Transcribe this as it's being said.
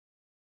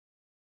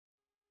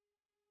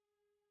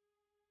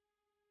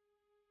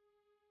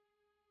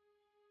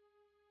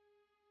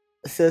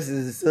Sos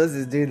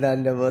is doing that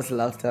nervous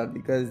laughter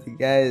because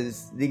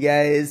the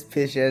guy's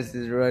patience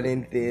is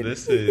running thin.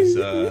 This is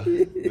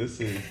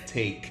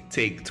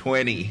take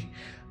 20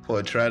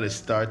 for trying to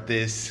start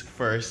this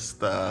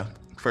first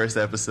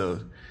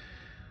episode.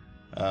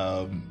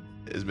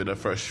 It's been a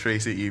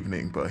frustrating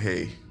evening, but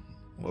hey,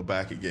 we're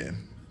back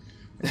again.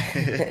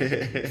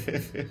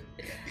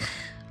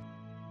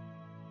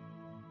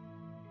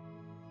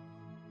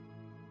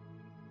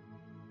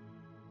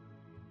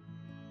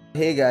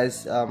 Hey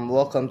guys,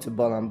 welcome to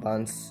Ball and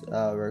Bounce.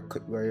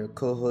 We're your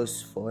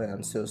co-hosts Foy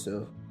and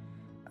Soso,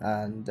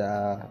 and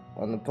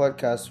on the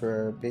podcast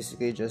we're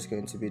basically just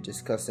going to be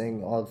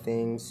discussing all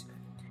things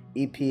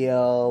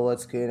EPL,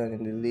 what's going on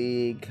in the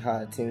league, how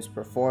our team's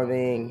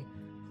performing,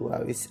 who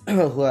are we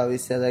who are we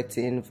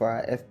selecting for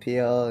our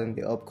FPL in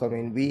the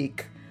upcoming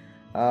week,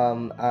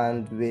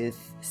 and with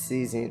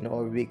season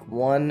or week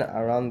one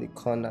around the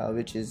corner,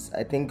 which is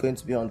I think going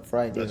to be on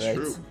Friday, That's right?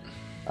 true.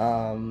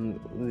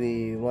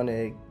 We want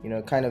to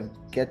kind of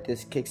get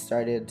this kick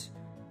started,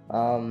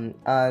 and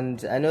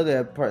I know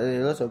there are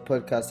a lot of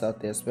podcasts out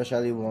there,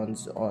 especially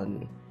ones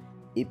on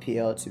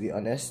EPL, to be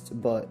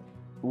honest, but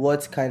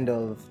what kind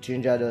of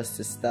gingered us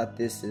to start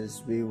this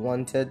is we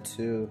wanted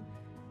to,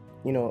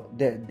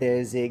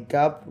 there's a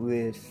gap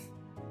with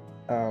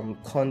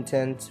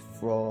content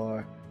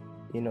for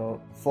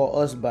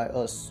us by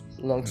us,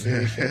 long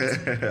story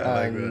short.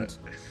 I like And that.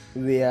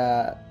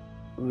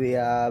 we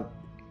are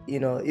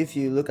if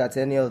you look at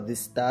any of the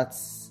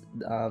stats,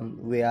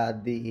 we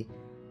are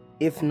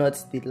if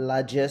not the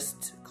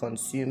largest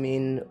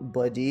consuming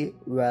body.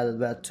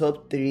 We're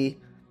top three,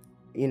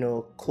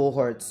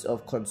 cohorts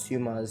of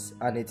consumers,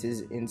 and it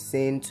is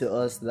insane to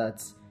us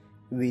that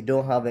we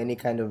don't have any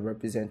kind of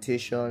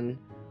representation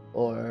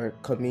or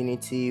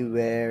community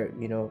where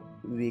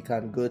we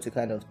can go to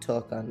kind of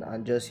talk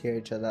and just hear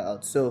each other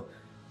out. So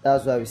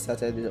that's why we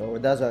started it, or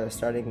that's why we're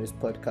starting this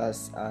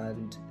podcast.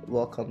 And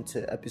welcome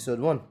to episode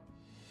 1.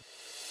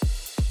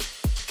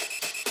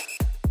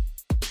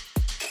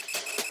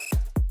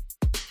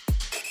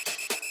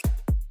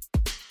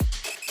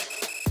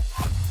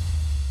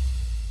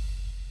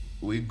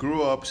 We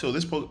grew up, so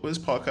this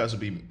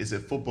podcast is a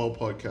football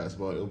podcast,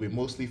 but it'll be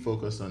mostly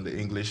focused on the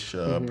English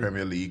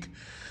Premier League.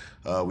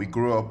 We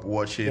grew up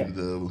watching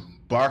the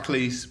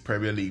Barclays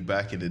Premier League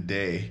back in the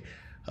day,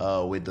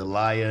 with the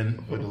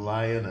lion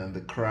and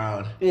the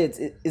crown. Wait,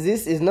 is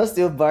this is not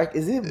still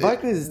Is it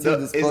Barclays is still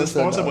the sponsor? It's the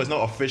sponsor, now? but it's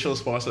not official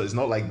sponsor. It's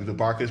not like the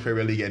Barclays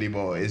Premier League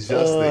anymore. It's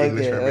just the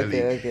English Premier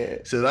League.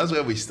 Okay. So that's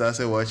where we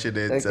started watching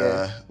it,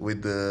 Okay.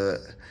 with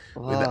the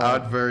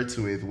adverts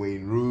with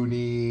Wayne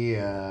Rooney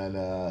and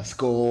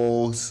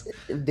Scholes,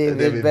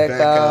 David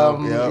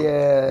Beckham. Yep.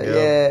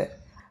 Yeah.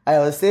 I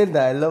was saying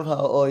that I love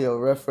how all your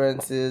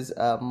references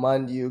are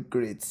Man U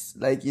greats.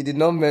 Like you did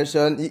not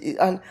mention,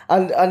 and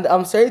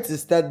I'm sorry to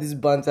start this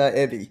banter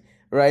early,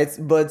 right?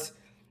 But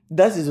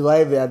that is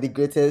why we are the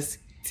greatest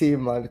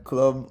team and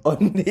club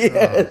on the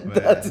earth. Man.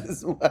 That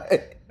is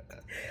why.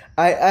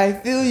 I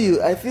feel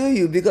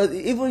you because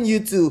even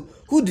you too.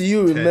 Who do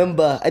you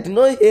remember? I did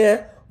not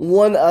hear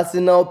one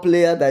Arsenal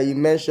player that you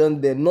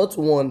mentioned there, not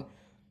one.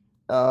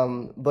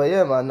 But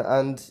yeah, man,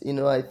 and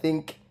I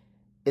think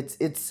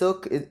it's so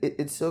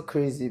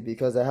crazy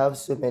because I have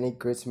so many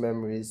great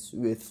memories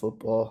with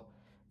football.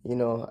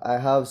 I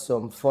have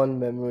some fun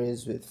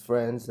memories with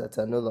friends that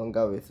are no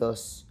longer with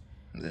us.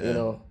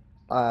 Yeah.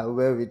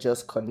 Where we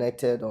just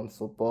connected on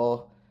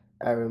football.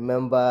 I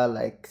remember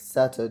like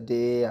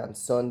Saturday and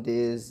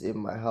Sundays in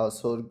my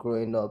household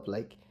growing up,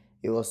 like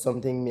it was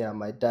something me and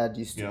my dad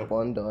used to Yep.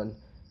 bond on.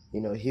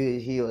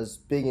 He was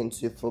big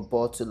into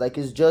football too. Like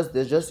there's just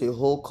a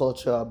whole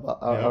culture Yep.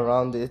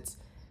 around it.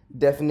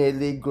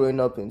 Definitely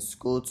growing up in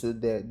school too,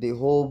 the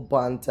whole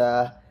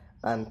banter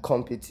and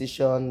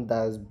competition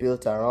that's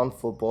built around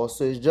football.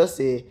 So it's just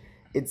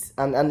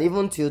and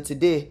even till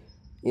today,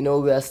 we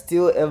are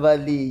still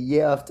everly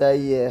year after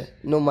year,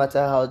 no matter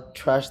how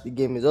trash the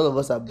game is. All of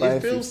us are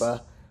buying feels-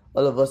 FIFA.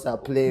 All of us are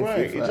playing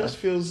Right, FIFA. it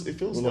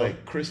feels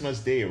like Christmas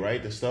Day,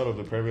 right? The start of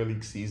the Premier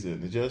League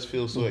season. It just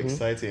feels so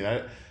exciting.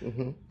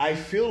 I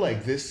feel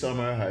like this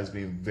summer has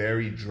been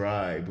very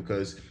dry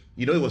because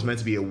it was meant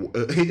to be a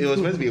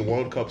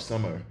World Cup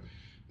summer,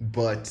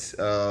 but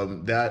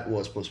that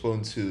was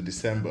postponed to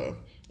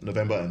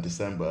November and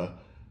December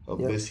of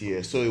this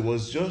year. So it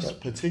was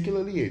just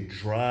particularly a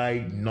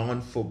dry,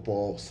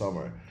 non-football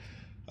summer.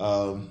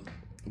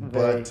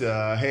 But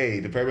hey,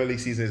 the Premier League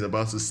season is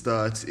about to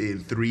start in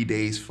 3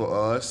 days for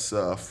us.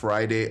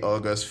 Friday,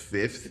 August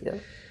 5th. Yeah.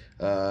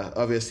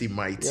 Obviously,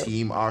 my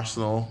team,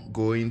 Arsenal,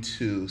 going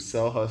to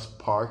Selhurst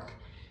Park,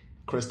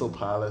 Crystal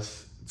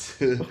Palace,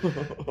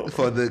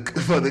 for the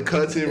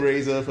curtain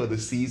raiser for the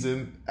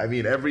season. I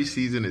mean, every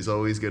season is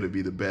always going to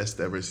be the best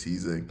ever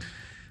season.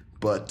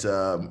 But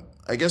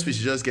I guess we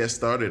should just get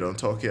started on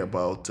talking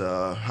about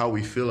how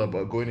we feel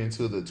about going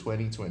into the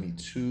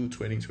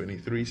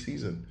 2022-2023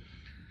 season.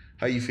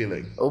 How you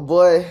feeling? Oh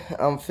boy,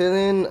 I'm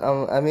feeling.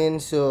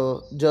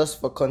 So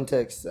just for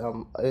context,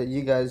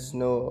 you guys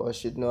know or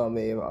should know I'm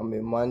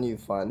a Man U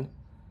fan.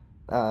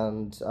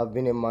 and I've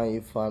been a Man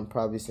U fan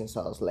probably since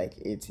I was like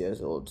 8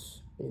 years old.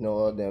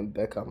 All them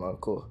Beckham and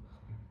co.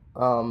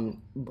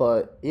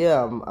 But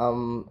yeah,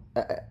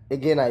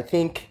 again, I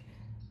think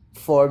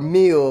for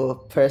me,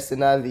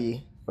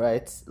 personally,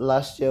 right,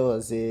 last year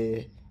was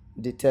a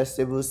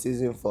detestable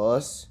season for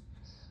us.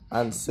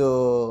 And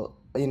so,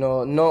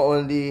 not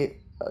only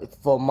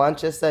for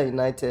Manchester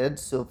United,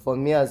 so for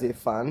me as a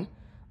fan,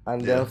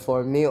 and Yeah. then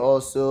for me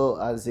also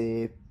as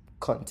a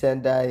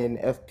contender in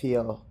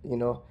FPL,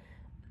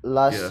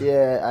 last Yeah.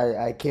 year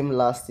I came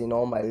last in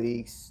all my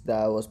leagues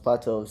that I was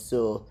part of.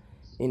 So,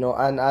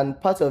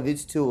 and part of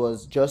it too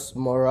was just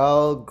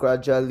morale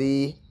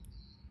gradually,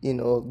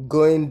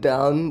 going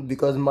down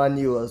because Man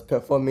U was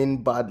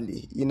performing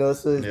badly.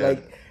 So it's Yeah.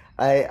 like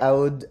I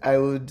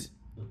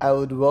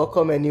would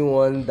welcome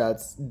anyone that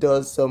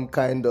does some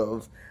kind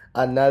of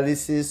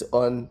analysis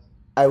on.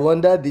 I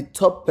wonder the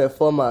top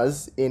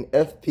performers in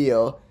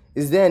FPL.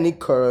 Is there any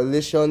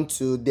correlation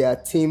to their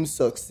team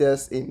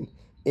success in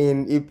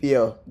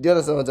EPL? Do you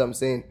understand what I'm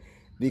saying?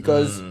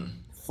 Because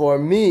for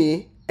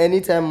me,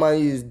 anytime Man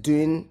U is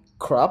doing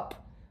crap,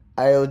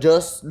 I'll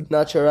just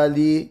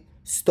naturally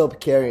stop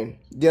caring.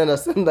 Do you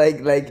understand?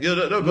 Like Yeah,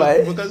 no,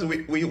 my because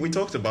we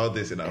talked about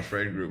this in our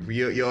friend group.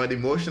 You're an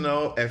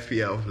emotional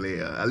FPL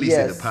player, at least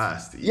in the yes,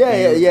 past.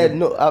 yeah.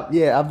 No,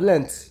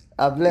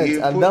 I've learned,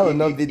 You and put that will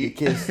not be the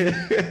case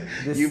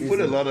this you put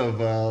a season. lot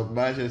of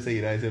Manchester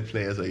United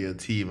players on your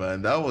team,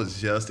 and that was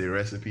just a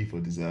recipe for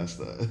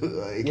disaster.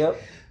 Like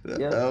Yep, that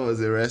yep,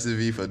 was a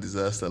recipe for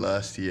disaster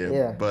last year.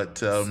 yeah.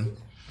 But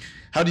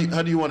how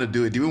do you want to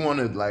do it? Do we want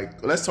to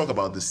like let's talk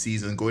about the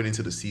season going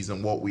into the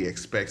season, what we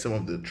expect, some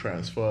of the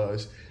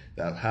transfers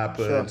that have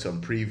happened, Sure, some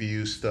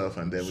preview stuff,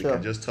 and then we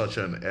can sure, just touch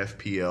on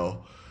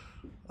FPL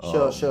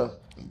sure.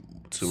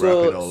 to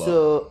wrap it So, all up.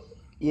 so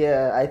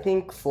yeah, I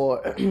think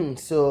for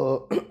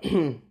so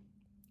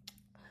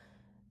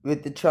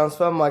with the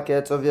transfer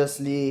market,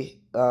 obviously,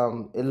 a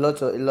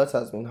lot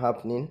has been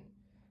happening.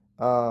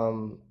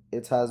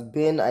 It has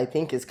been, I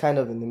think it's kind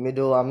of in the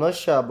middle. I'm not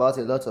sure about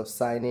a lot of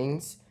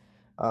signings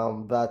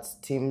that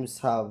teams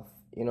have,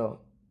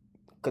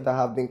 that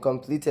have been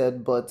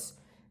completed, but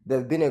there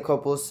have been a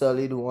couple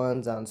solid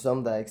ones and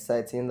some that are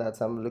exciting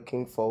that I'm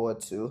looking forward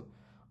to.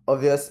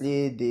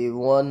 Obviously, the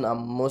one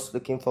I'm most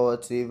looking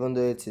forward to, even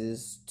though it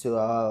is to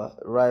our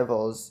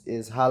rivals,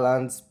 is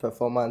Haaland's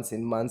performance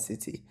in Man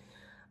City.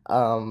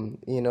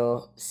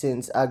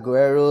 Since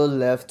Aguero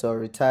left or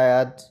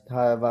retired,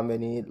 however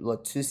many,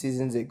 2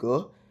 seasons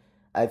ago,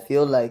 I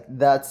feel like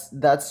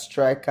that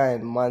striker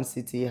in Man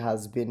City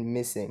has been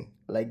missing.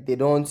 Like they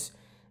don't,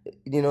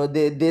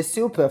 they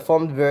still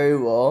performed very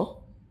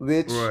well,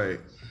 which Right.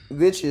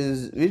 which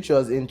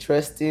was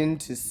interesting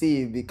to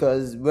see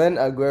because when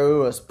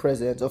Aguero was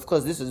present, of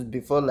course, this was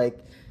before like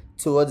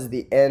towards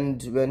the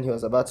end when he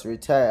was about to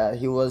retire.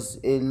 It was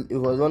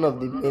one of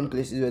the main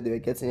places where they were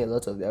getting a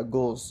lot of their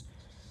goals.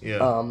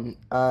 Yeah.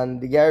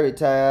 And the guy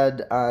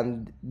retired,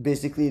 and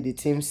basically the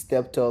team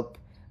stepped up.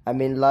 I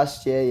mean,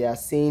 last year you're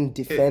seeing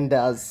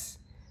defenders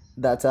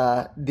that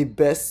are the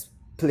best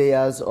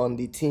players on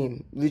the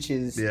team, which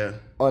is Yeah.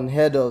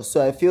 unheard of. So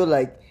I feel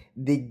like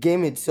the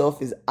game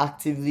itself is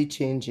actively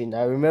changing.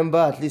 I remember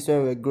at least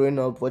when we were growing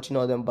up watching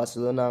all them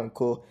Barcelona and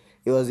co.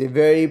 It was a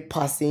very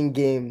passing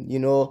game.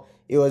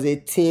 It was a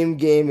team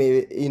game.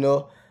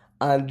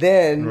 And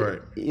then,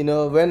 Right.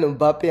 when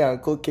Mbappe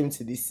and Co came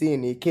to the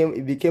scene,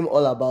 it became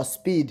all about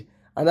speed.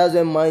 And that's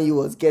when Man U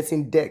was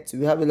getting decked.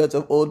 We have a lot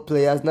of old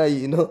players now.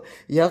 You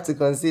have to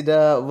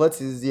consider what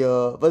is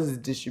the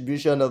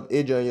distribution of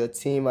age on your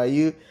team. Are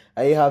you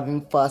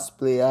having fast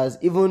players?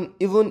 Even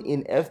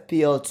in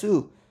FPL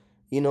too.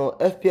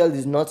 FPL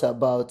is not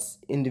about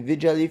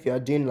individually. If you are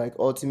doing like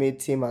ultimate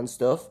team and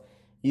stuff,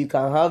 you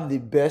can have the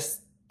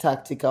best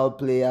tactical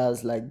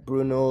players like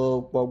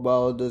Bruno, Pogba,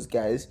 all those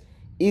guys.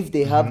 If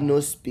they have no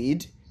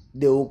speed,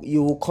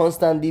 you will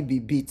constantly be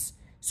beat.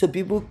 So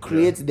people Yeah.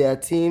 create their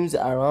teams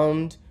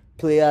around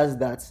players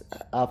that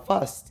are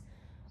fast.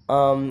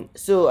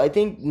 So I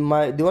think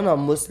the one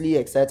I'm mostly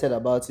excited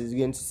about is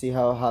going to see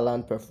how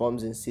Haaland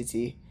performs in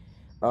City.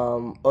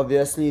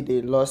 Obviously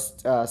they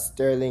lost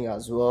Sterling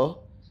as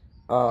well,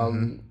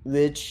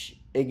 which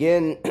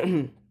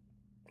again,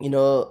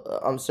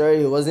 I'm sorry,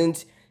 he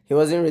wasn't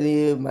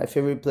really my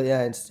favorite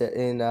player in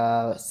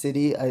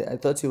City. I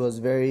thought he was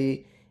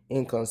very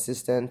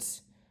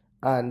inconsistent,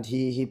 and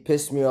he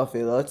pissed me off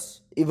a lot,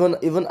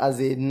 even as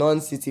a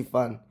non-City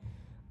fan.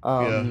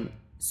 Yeah.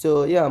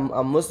 So yeah,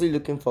 I'm mostly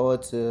looking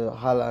forward to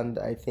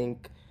Haaland. I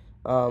think.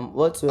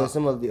 What were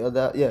some of the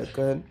other? Yeah,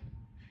 go ahead.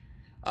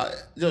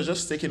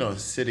 Just sticking on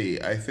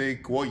City, I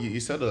think what you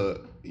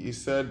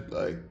said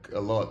like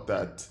a lot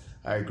that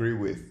I agree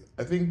with.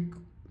 I think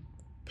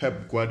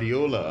Pep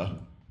Guardiola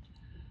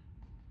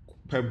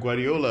Pep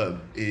Guardiola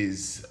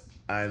is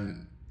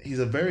and he's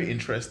a very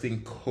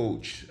interesting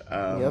coach,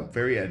 Yep,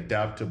 very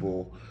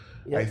adaptable.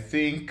 I yep.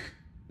 think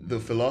the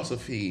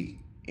philosophy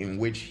in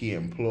which he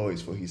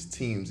employs for his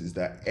teams is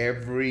that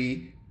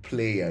every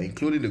player,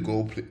 including the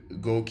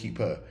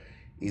goalkeeper,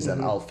 is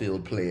an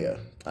outfield player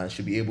and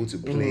should be able to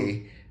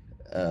play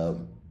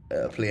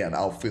play an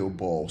outfield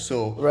ball.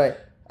 So Right.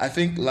 I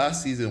think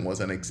last season was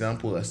an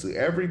example as to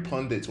every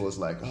pundit was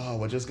like, oh,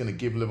 we're just going to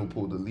give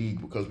Liverpool the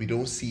league because we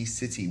don't see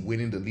City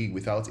winning the league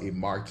without a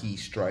marquee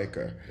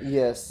striker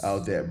Yes.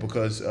 out there.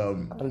 Because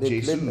And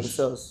they played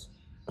themselves.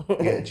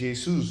 yeah,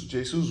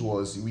 Jesus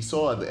was, we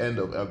saw at the end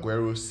of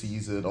Aguero's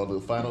season, or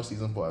the final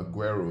season for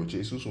Aguero,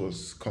 Jesus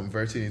was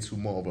converting into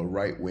more of a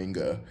right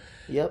winger.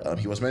 Yep.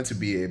 He was meant to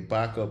be a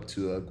backup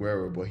to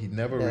Aguero, but he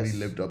never really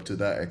lived up to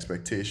that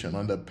expectation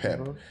under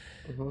Pep.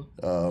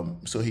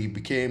 So he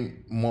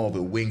became more of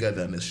a winger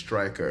than a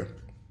striker.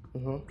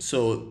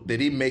 So they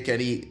didn't make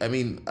any. I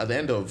mean, at the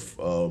end of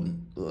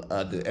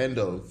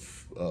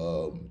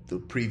the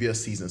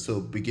previous season,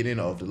 so beginning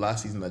of the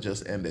last season that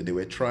just ended, they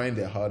were trying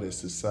their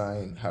hardest to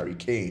sign Harry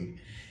Kane,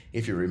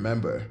 if you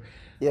remember.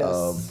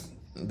 Yes.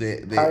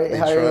 They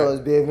Harry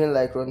was behaving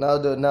like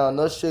Ronaldo now,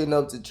 not showing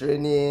up to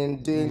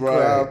training, doing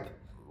crap.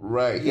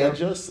 Right.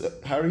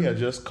 Harry had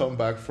just come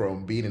back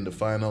from being in the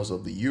finals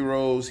of the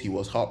Euros. He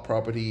was hot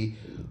property.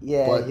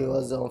 Yeah, he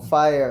was on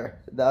fire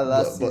that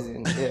last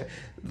season. Yeah.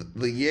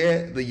 The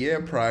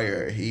year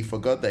prior, he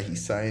forgot that he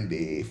signed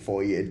a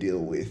 4-year deal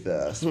with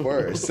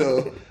Spurs.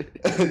 So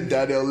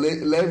Daniel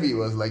Levy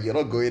was like, "You're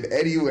not going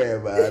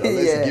anywhere, man,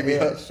 unless you give me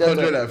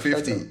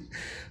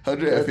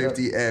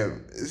 150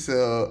 M."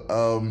 So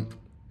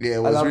yeah, it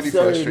was really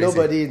frustrating.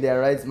 Nobody in their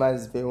right mind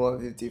is paying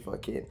 150 for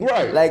Kane.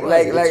 Right.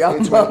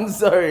 I'm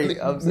sorry.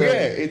 Yeah,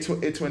 it's a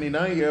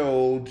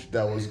 29-year-old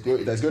that's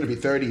going to be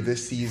 30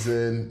 this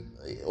season.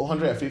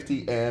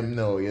 150 M.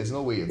 No, there's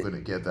no way you're going to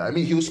get that. I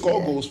mean, he'll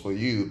score goals for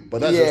you, but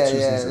that's just 2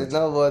 seasons. It's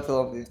not worth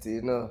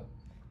 150. No.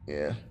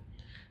 Yeah.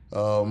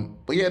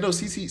 But yeah, no.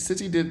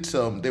 City did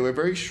some. They were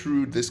very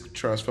shrewd this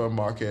transfer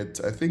market.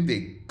 I think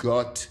they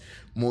got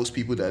most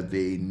people that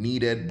they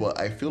needed, but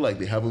I feel like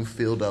they haven't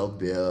filled out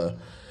their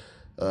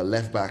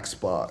left back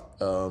spot.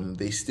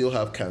 They still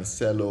have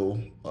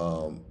Cancelo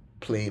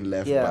playing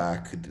left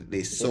back.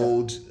 They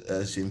sold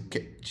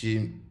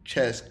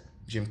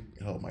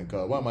oh my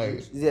God, what am I?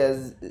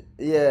 Yes,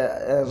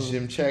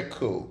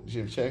 Zinchenko.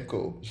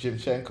 Zinchenko.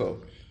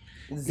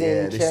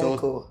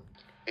 Zinchenko.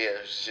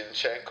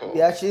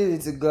 We actually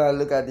need to go and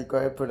look at the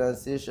correct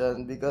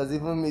pronunciation, because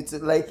even me too,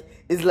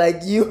 it's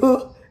like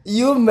you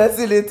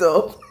messing it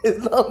up.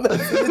 It's not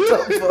messing it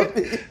up for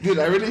me. Dude,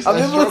 I'm even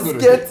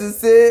scared to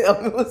say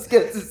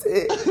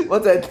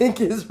what I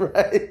think is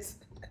right.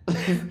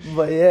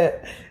 But yeah.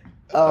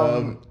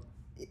 So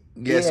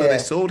they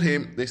sold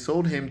him. They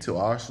sold him to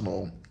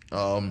Arsenal.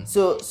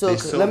 So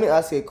let me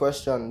ask you a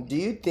question. Do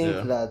you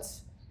think that?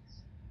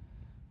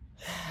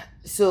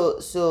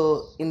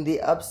 So in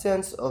the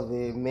absence of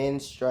a main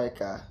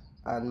striker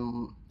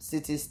and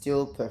City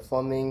still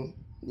performing,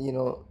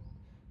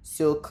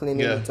 still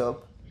cleaning it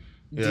up.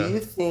 Do you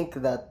think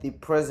that the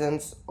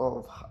presence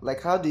of,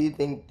 how do you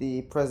think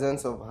the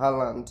presence of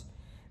Haaland,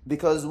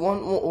 because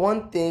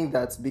one thing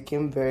that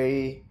became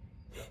very,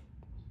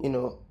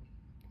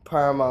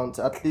 paramount,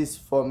 at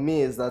least for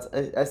me, is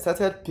that I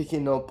started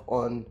picking up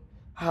on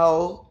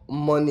how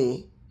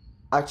money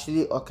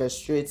actually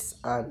orchestrates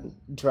and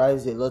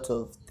drives a lot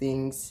of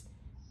things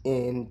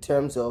in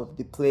terms of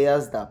the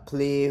players that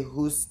play,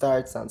 who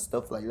starts and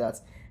stuff like that.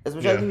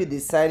 Especially with the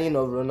signing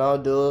of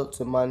Ronaldo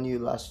to Man U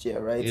last year,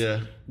 right? Yeah.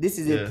 This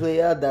is a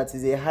player that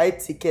is a high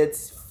ticket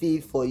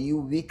fee for you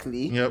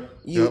weekly.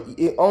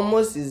 It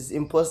almost is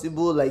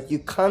impossible. You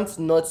can't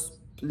not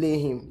play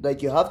him.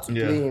 You have to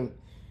play him,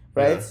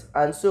 right?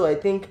 Yeah. And so I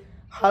think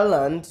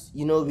Haaland,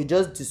 we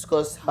just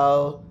discussed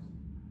how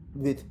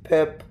with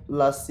Pep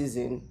last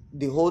season,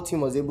 the whole team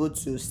was able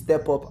to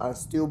step up and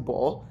steal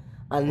ball.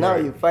 And now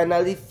you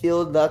finally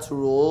filled that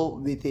role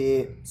with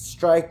a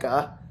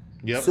striker.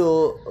 Yep.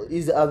 So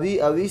are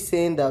we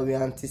saying that we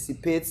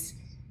anticipate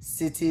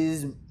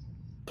City's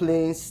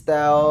playing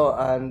style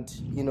and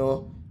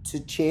to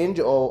change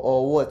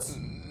or what?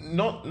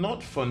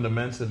 Not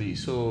fundamentally.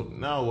 So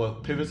now we're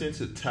pivoting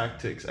to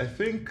tactics. I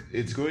think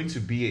it's going to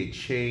be a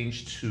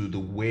change to the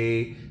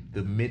way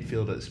the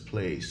midfielders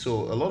play.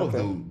 So a lot of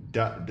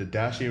the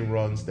dashing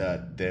runs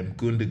that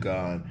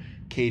Gundogan,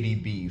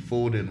 KDB,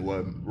 Foden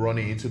were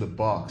running into the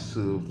box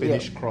to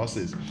finish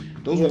crosses.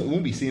 Those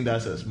won't be seen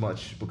that as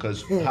much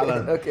because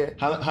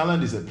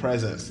Haaland is a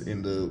presence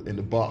in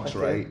the box,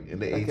 right? In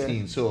the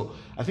 18. So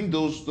I think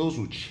those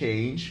will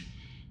change.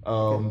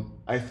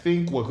 I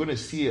think we're going to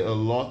see a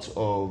lot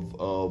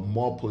of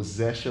more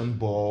possession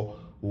ball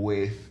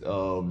with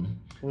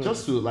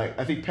just to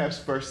I think Pep's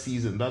first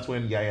season, that's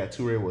when Yaya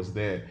Toure was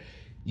there.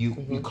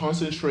 You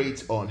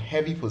concentrate on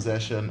heavy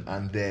possession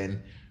and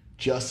then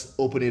just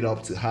open it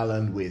up to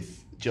Haaland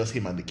with just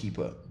him and the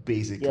keeper,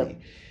 basically.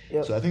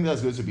 Yep. So I think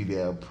that's going to be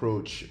their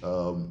approach.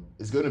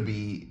 It's going to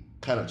be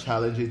kind of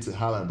challenging to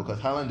Haaland because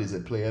Haaland is a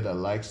player that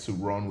likes to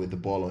run with the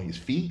ball on his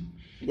feet.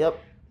 Yep.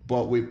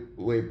 But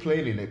we're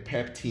playing in a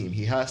Pep team.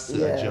 He has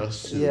to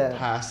adjust to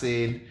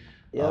passing,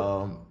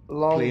 long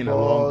playing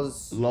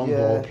balls,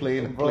 ball,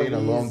 playing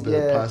along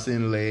the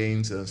passing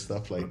lanes and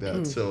stuff like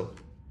that. So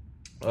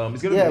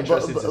it's going to be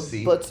interesting to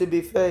see. But to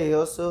be fair, he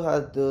also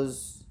had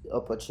those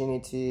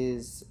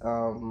opportunities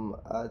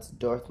at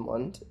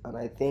Dortmund, and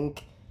I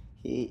think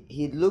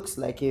he looks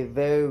like a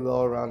very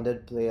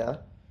well-rounded player,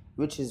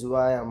 which is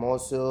why I'm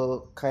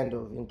also kind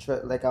of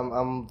interested. Like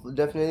I'm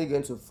definitely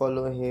going to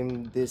follow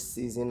him this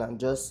season and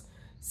just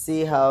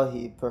see how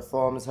he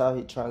performs, how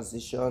he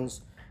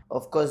transitions.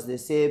 Of course, they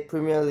say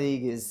Premier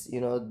League is,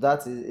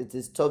 that is it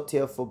is top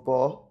tier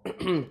football.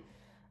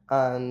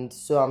 And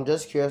so I'm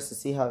just curious to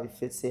see how it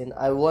fits in.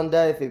 I wonder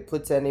if it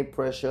puts any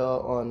pressure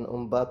on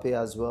Mbappe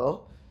as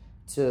well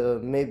to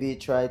maybe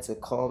try to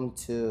come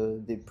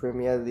to the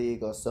Premier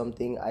League or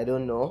something. I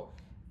don't know.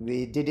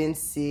 We didn't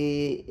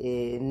see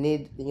a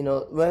need,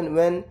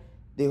 when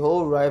the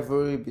whole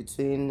rivalry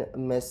between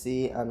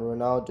Messi and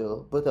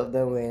Ronaldo, both of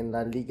them were in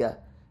La Liga.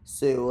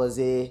 So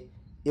the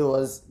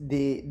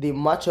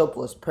matchup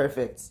was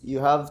perfect. You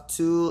have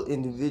two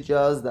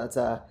individuals that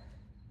are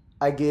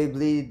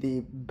arguably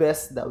the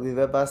best that we've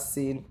ever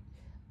seen,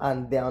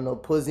 and they're on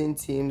opposing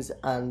teams,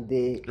 and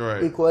they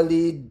Right.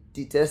 equally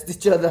detest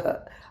each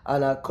other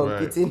and are Right.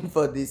 competing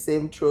for the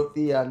same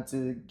trophy and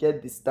to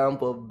get the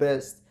stamp of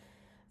best.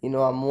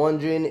 I'm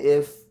wondering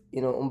if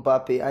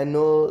Mbappe. I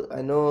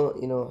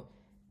know.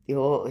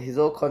 His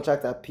whole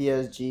contract at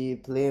PSG,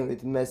 playing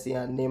with Messi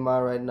and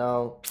Neymar right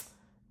now.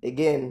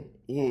 Again,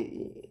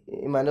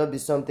 it might not be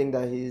something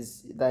that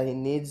he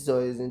needs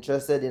or is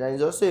interested in, and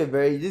he's also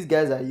these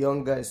guys are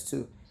young guys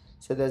too,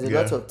 so there's a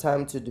lot Yeah. of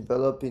time to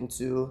develop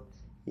into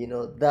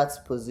that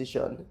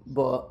position.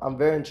 But I'm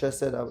very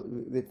interested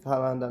with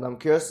Haaland, and I'm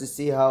curious to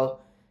see how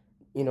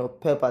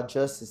Pep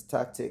adjusts his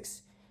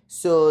tactics.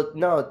 So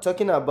now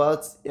talking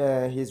about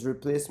his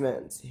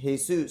replacement,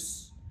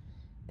 Jesus.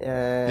 Uh,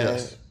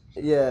 Yes.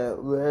 yeah,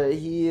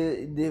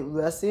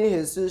 we're seeing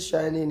Jesus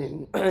shining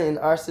in in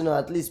Arsenal,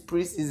 at least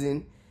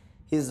preseason.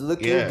 He's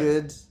looking Yeah.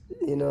 good.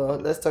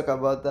 Let's talk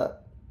about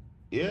that.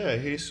 Yeah,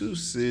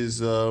 Jesus is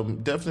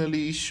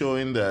definitely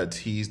showing that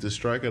he's the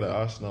striker that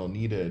Arsenal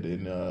needed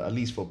in at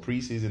least for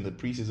preseason, the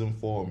preseason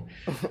form.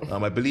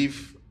 I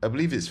believe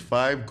it's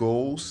 5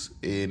 goals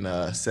in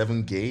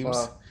 7 games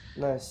Wow,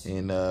 nice.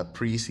 in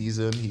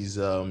preseason.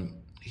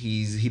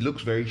 He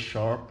looks very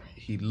sharp.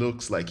 He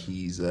looks like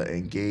he's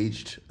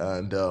engaged,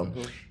 and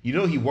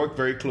he worked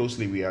very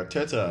closely with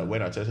Arteta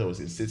when Arteta was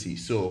in City.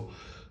 So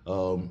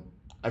um,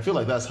 I feel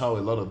like that's how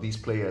a lot of these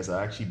players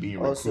are actually being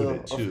Also,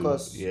 recruited of too.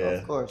 course, Yeah.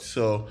 of course.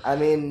 So I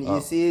mean, you uh,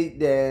 see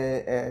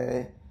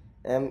the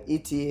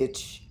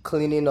ETH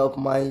cleaning up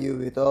Man U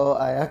with all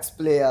Ajax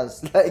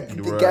players. Like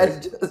the right, guys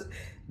just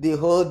the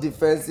whole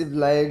defensive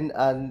line,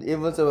 and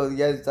even some of the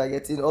guys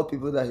targeting all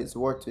people that he's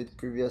worked with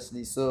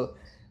previously. So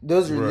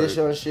those right.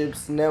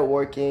 relationships,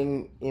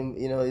 networking,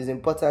 is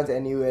important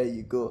anywhere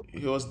you go.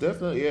 He was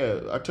definitely, yeah.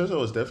 Arteta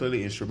was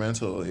definitely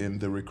instrumental in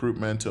the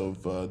recruitment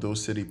of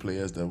those City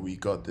players that we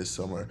got this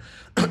summer,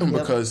 Yep.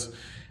 because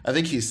I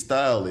think his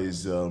style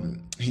is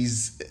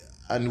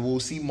and we'll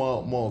see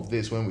more of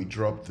this when we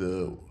drop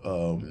the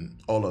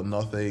All or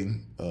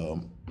Nothing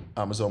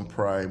Amazon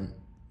Prime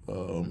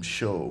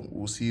show.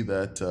 We'll see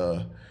that.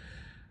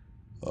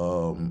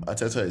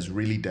 Ateta is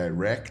really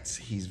direct.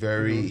 He's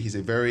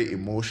a very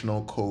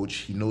emotional coach.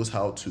 He knows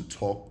how to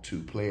talk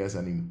to players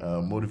and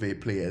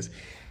motivate players.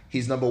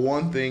 His number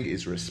one thing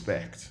is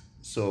respect.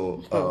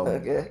 So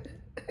Okay.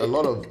 a He's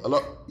lot a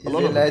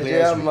of the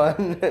players Nigerian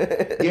man.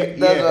 yeah,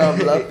 That's why I'm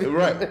yeah, laughing.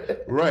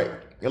 right.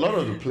 A lot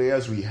of the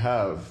players we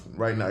have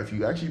right now, if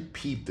you actually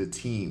peep the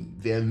team,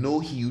 there are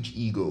no huge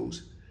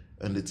egos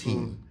on the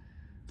team.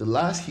 The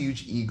last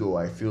huge ego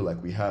I feel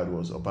like we had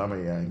was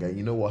Aubameyang, and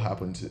you know what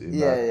happened in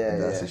Yeah, that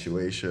yeah,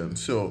 situation.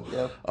 So,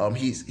 Yep.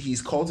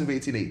 he's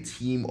cultivating a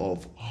team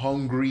of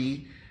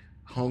hungry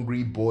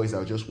boys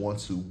that just want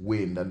to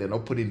win, and they're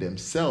not putting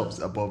themselves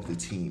above the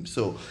team.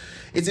 So,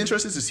 it's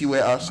interesting to see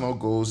where Arsenal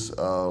goes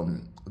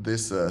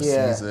this Yeah,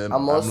 season.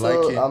 I'm I'm also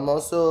liking I'm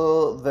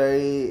also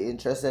very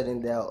interested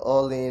in their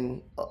all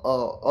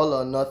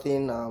or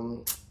nothing. I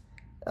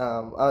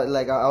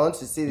want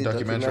to see the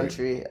documentary.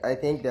 documentary. I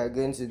think they're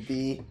going to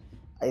be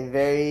a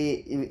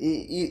very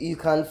you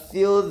can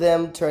feel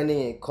them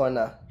turning a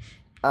corner,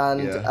 and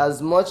Yeah,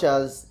 as much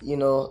as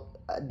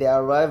they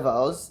are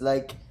rivals,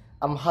 like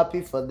I'm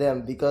happy for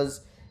them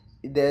because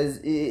there's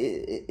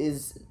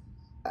is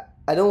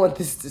I don't want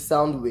this to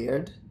sound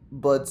weird,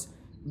 but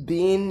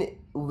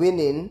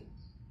winning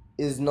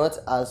is not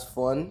as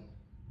fun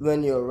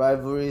when your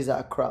rivalries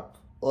are crap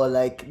or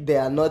like they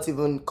are not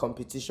even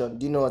competition.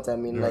 Do you know what I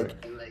mean? right,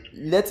 Like,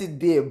 let it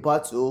be a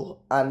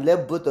battle and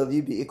let both of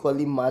you be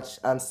equally matched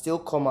and still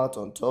come out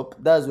on top.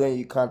 That's when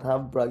you can't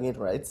have bragging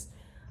rights.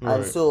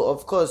 And right. so,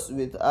 of course,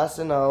 with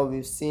Arsenal,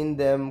 we've seen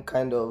them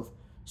kind of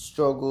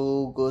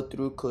struggle, go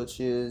through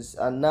coaches,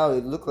 and now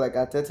it looked like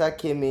Arteta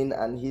came in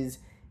and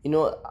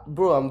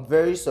bro, I'm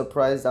very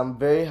surprised. I'm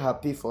very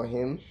happy for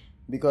him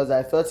because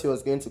I thought he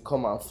was going to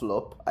come and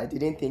flop. I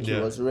didn't think he Yeah,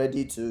 was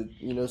ready to,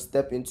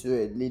 step into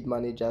a lead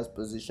manager's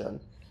position.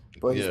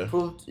 But he's yeah,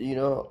 proved,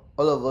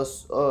 all of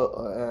us,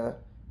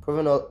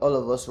 proven all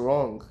of us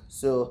wrong.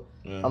 So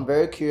yeah. I'm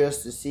very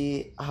curious to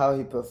see how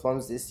he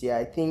performs this year.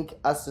 I think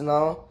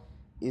Arsenal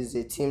is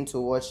a team to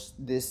watch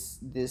this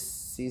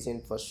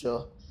season for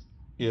sure.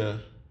 Yeah.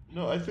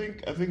 No, I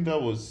think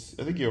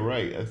you're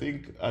right. I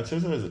think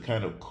Arteta is the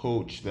kind of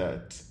coach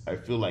that I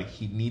feel like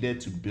he needed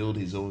to build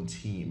his own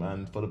team.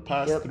 And for the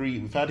past Yep. three,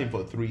 we've had him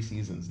for 3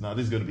 seasons. Now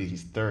this is going to be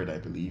his third, I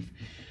believe.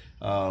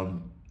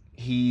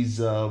 He's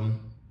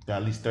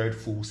at least third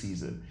full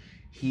season.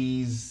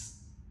 He's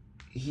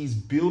he's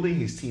building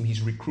his team.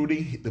 He's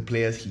recruiting the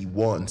players he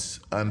wants,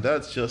 and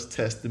that's just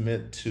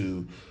testament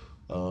to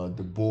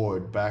the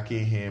board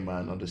backing him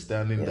and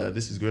understanding Yep. that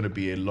this is going to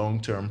be a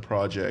long-term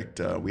project.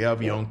 We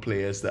have Yep. young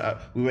players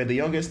that we were the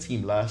youngest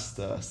team last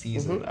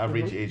season, Mm-hmm.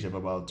 average Mm-hmm. age of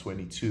about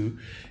 22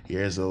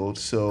 years old.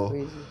 So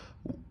Crazy.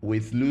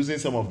 with losing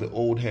some of the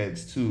old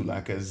heads too,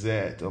 like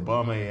Azet,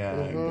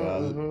 Aubameyang,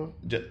 Mm-hmm.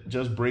 Mm-hmm.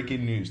 just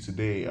breaking news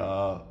today,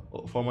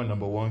 former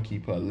number one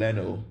keeper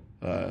Leno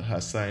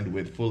has signed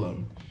with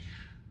Fulham.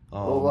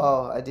 Oh Um,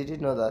 wow, I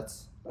didn't know that.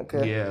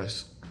 Okay.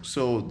 yes,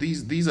 so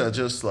these are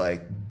just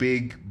like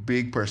big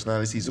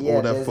personalities, Yeah,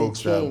 older there's a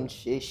folks that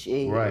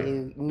change, right.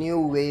 a new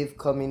wave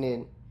coming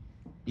in.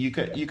 You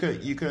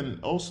can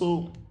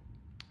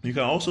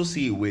also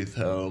see with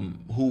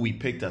who we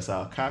picked as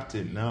our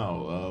captain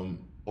now.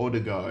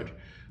 Odegaard,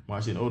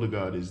 Martin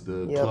Odegaard is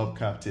the Yep. club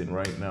captain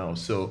right now.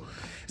 So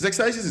it's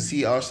exciting to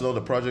see Arsenal,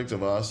 the project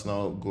of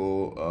Arsenal,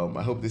 go.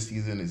 I hope this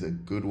season is a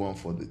good one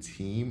for the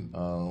team.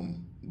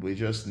 We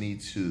just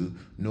need to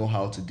know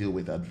how to deal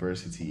with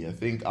adversity. I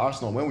think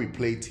Arsenal, when we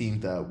play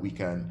teams that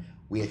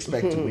we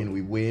expect to win,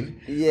 we win.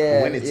 But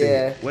Yeah, when it's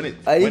yeah. You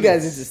when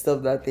guys need to it's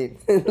stop that thing.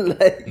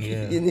 Like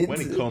yeah, you need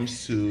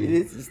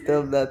to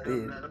stop that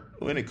thing.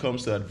 when it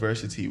comes to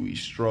adversity, we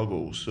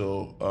struggle.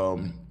 So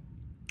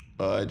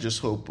I just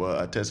hope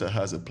Arteta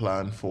has a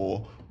plan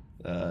for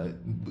uh,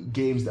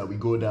 games that we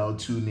go down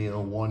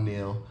 2-0,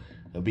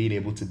 1-0, being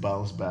able to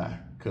bounce back.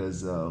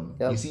 Because you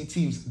Yep.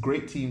 see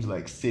great teams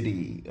like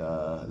City,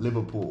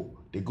 Liverpool,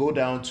 they go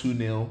down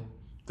 2-0,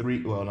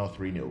 not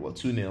 3-0, well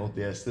 2-0,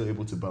 they're still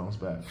able to bounce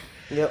back.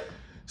 Yep.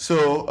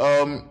 So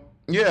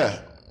yeah,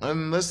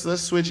 and let's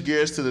switch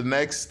gears to the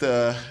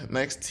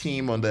next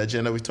team on the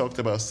agenda. We talked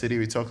about City,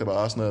 we talked about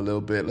Arsenal a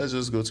little bit. Let's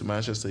just go to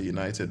Manchester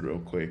United real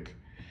quick.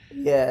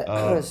 Yeah.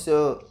 Um,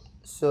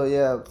 So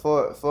yeah,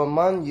 for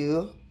Man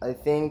U, I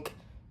think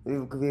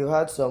we've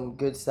had some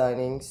good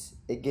signings.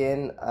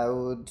 Again, I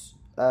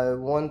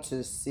want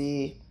to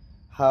see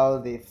how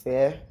they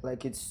fare.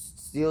 Like it's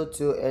still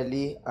too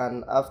early,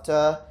 and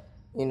after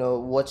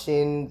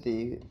watching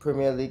the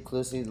Premier League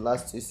closely the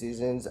last 2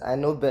 seasons, I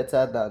know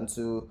better than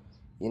to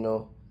you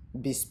know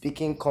be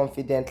speaking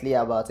confidently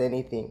about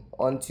anything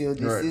until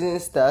the right. season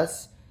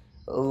starts.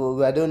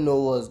 Oh, I don't know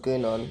what's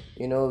going on.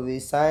 We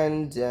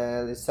signed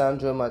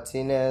Lisandro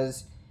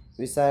Martinez,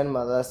 we signed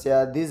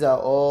Malacia. These are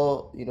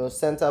all,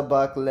 center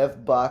back,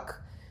 left back.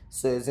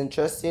 So it's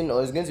interesting,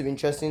 or it's going to be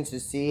interesting to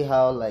see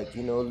how, like,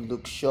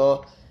 Luke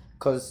Shaw,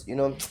 because,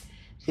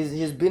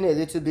 he's been a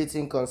little bit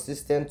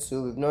inconsistent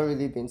too. We've not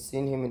really been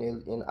seeing him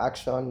in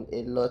action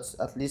a lot,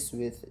 at least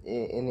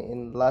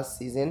in last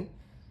season.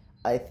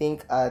 I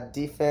think our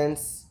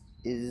defense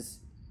is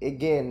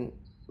again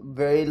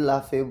very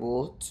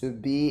laughable to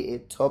be a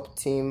top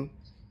team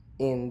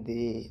in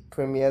the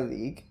Premier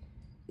League.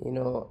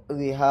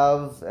 We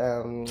have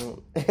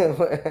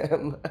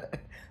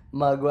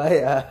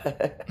Maguire,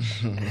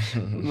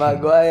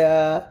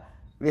 Maguire.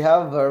 We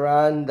have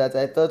Varane that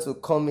I thought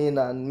would come in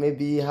and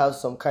maybe have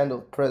some kind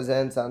of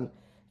presence, and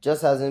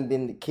just hasn't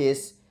been the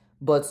case.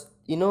 But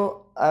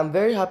I'm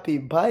very happy.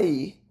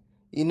 Bailly,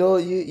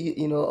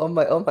 all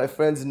my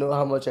friends know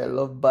how much I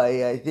love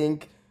Bailly. I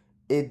think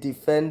a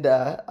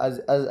defender, as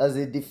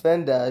a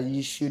defender,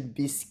 you should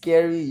be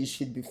scary, you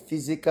should be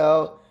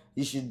physical,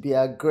 you should be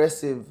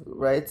aggressive,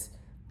 right?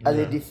 As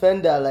a Yeah.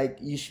 defender, like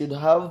you should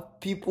have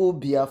people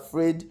be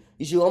afraid.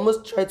 You should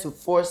almost try to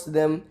force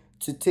them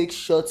to take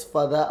shots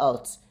further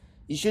out.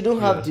 You shouldn't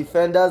have Yeah.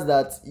 defenders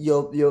that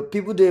your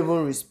people don't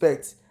even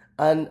respect.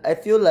 And I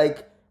feel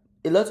like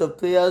a lot of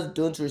players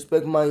don't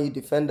respect Man U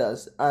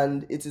defenders,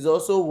 and it is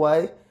also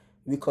why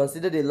we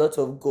considered a lot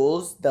of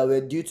goals that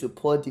were due to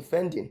poor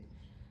defending.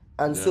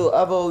 And Yeah. so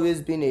I've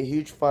always been a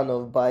huge fan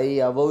of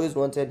Bailly. I've always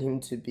wanted him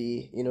to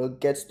be,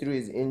 get through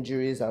his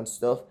injuries and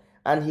stuff.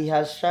 And he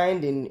has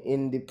shined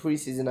in the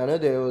preseason. I know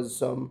there was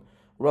some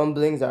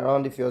rumblings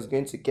around if he was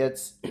going to get,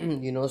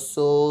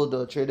 sold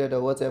or traded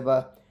or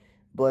whatever.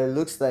 But it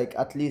looks like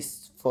at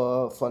least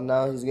for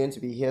now he's going to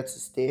be here to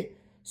stay.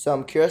 So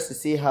I'm curious to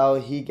see how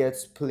he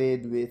gets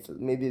played with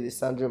maybe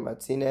Lisandro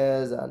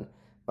Martinez and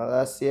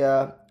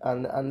Malacia,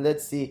 and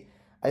let's see.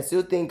 I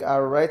still think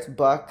our right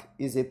back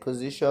is a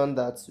position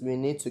that we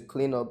need to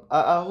clean up.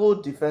 Our whole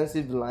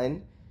defensive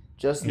line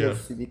just Yeah.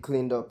 needs to be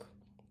cleaned up.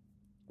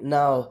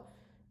 Now,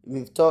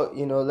 we've talked,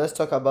 let's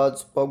talk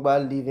about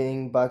Pogba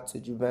leaving back to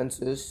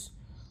Juventus.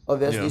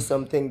 Obviously, Yeah.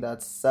 something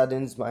that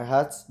saddens my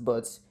heart,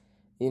 but,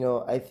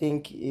 I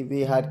think if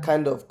we had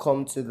kind of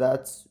come to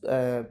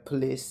that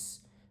place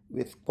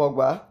with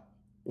Pogba,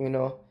 you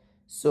know.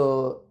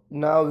 So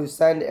now we've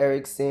signed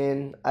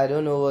Ericsson. I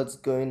don't know what's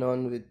going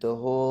on with the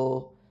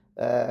whole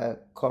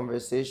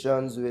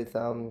conversations with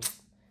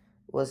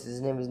what's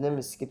his name? His name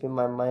is skipping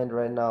my mind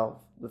right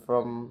now.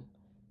 From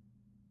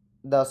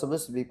that was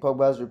supposed to be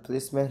Pogba's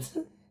replacement,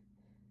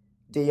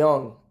 De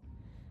Jong.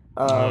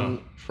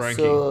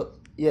 Frankie. So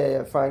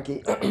yeah,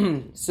 Frankie.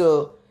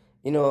 So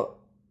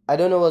I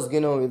don't know what's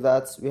going on with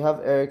that. We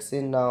have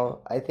Eriksen now.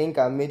 I think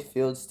our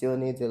midfield still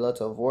needs a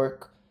lot of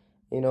work.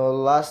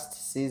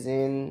 Last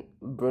season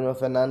Bruno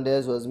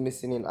Fernandes was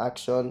missing in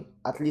action,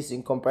 at least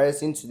in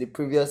comparison to the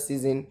previous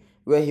season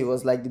where he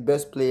was like the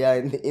best player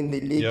in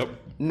the league. Yep.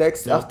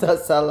 Next after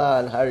Salah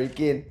and Harry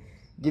Kane,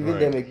 giving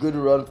them a Right. good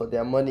run for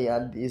their money,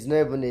 and he's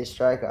not even a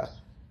striker.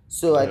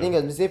 So I Yeah. think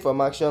as missing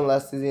from action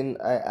last season.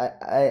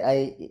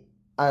 I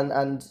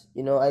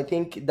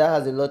think that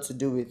has a lot to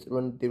do with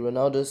the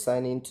Ronaldo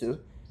signing too.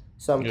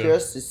 So I'm Yeah.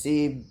 curious to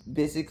see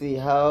basically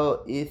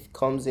how it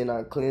comes in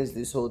and cleans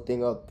this whole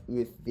thing up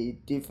with the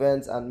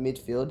defense and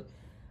midfield.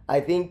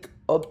 I think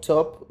up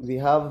top we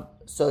have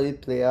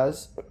solid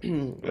players,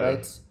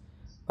 right?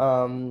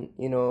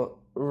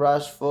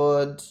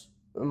 Rashford,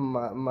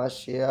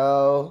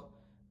 Martial,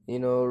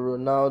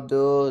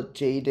 Ronaldo,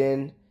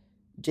 Jaden.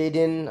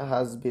 Jaden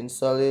has been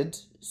solid,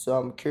 so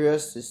I'm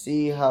curious to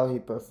see how he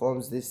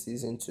performs this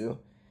season too.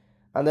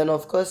 And then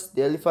of course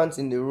the elephant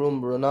in the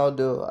room,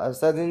 Ronaldo. I'm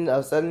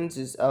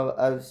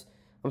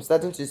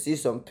starting to see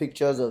some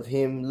pictures of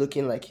him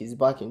looking like he's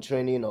back in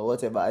training or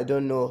whatever. I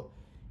don't know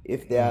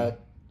if they are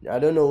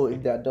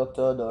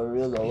doctored or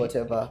real or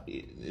whatever.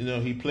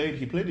 He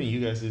played in you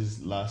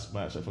guys' last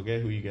match. I forget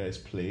who you guys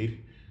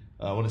played.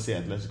 I want to say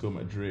Atletico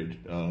Madrid.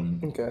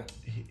 Okay.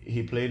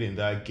 He played in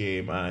that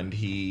game, and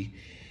he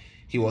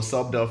was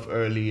subbed off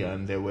early,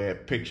 and there were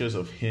pictures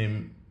of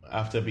him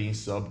after being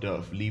subbed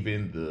off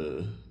leaving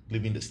the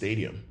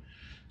stadium.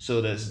 So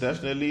there's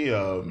definitely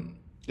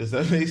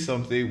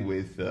something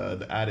with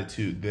the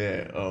attitude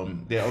there.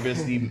 There are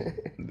obviously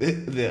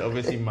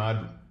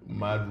mad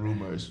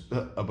rumors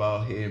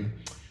about him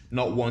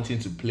not wanting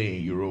to play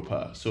in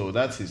Europa. So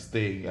that's his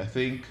thing. I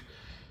think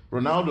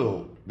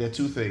Ronaldo, there are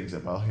two things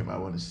about him I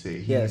want to say.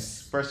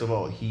 Yes. First of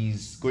all,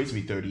 he's going to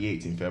be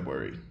 38 in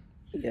February.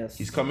 Yes.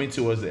 He's coming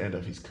towards the end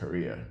of his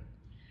career.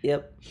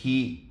 Yep.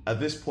 At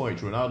this point,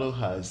 Ronaldo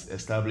has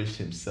established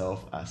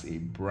himself as a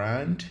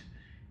brand,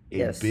 a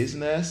Yes.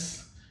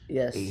 business.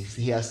 Yes.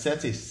 He has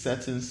set a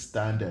certain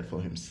standard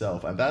for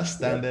himself, and that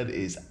standard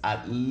is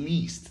at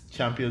least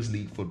Champions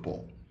League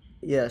football.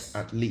 Yes.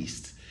 At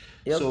least.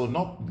 Yep. So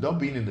not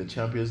being in the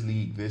Champions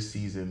League this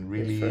season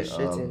really,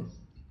 frustrating.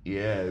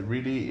 it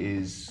really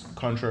is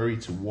contrary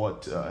to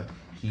what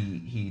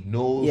he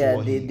knows. Yeah,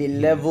 what the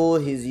level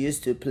he's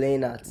used to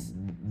playing at.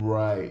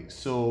 Right.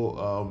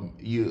 So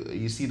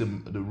you see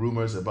the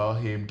rumors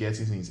about him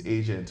getting his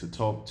agent to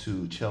talk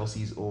to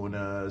Chelsea's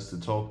owners, to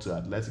talk to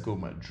Atletico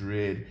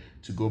Madrid,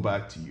 to go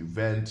back to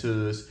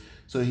Juventus.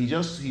 So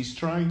he's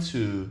trying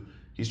to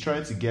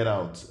get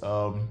out.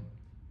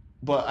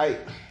 But I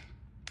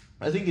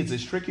think it's a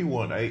tricky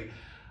one. I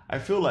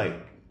feel like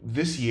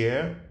this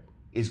year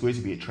is going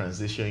to be a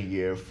transition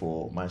year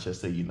for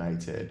Manchester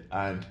United,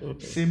 and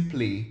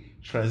simply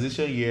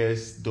transition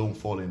years don't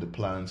fall in the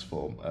plans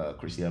for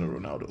Cristiano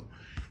Ronaldo.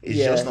 It's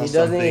just not he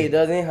doesn't. something. He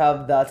doesn't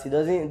have that. He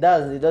doesn't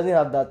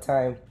have that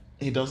time.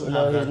 He doesn't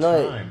No, have he's that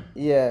not. time.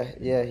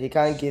 Yeah. He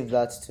can't give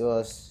that to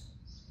us.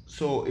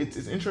 So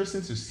it's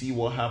interesting to see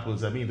what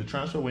happens. I mean, the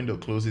transfer window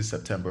closes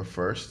September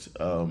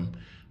 1st.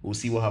 We'll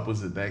see what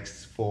happens the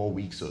next 4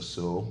 weeks or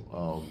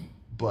so.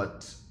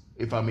 But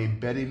if I'm a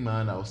betting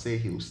man, I'll say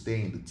he'll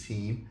stay in the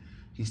team.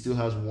 He still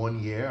has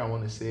 1 year, I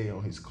want to say,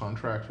 on his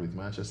contract with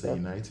Manchester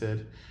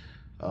United.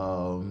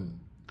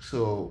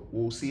 So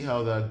we'll see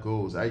how that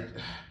goes. I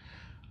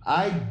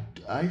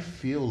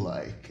feel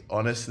like,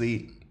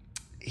 honestly,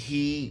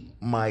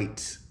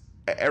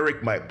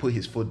 Eric might put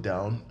his foot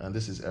down, and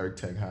this is Eric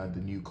Ten Hag,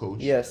 the new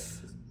coach. Yes.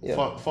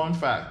 Yeah. Fun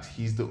fact: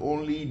 he's the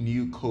only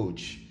new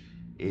coach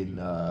in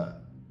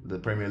the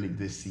Premier League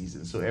this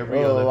season. So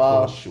every other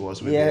coach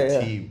was with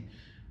their team.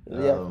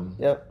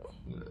 Yep.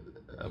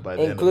 By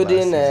the Including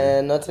end of last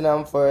season.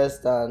 Nottingham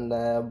Forest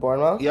and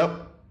Bournemouth.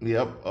 Yep.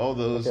 All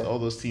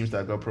those teams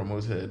that got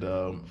promoted: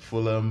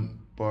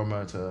 Fulham,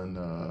 Bournemouth,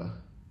 and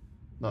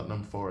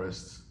Nottingham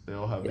Forest. They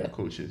all have their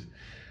coaches.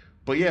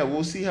 But yeah,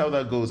 we'll see how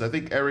that goes. I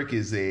think Eric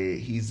is a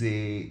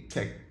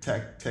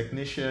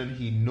technician.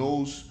 He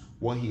knows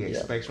what he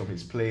expects from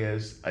his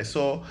players. I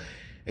saw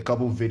a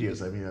couple of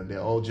videos. I mean, and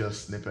they're all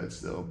just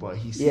snippets though. But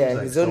he seems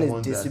like his own someone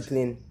is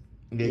discipline.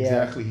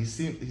 Exactly. He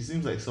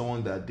seems like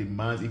someone that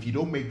demands, if you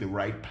don't make the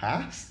right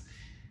pass,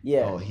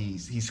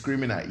 he's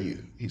screaming at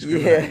you. He's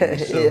screaming at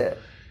you. So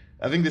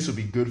I think this would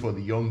be good for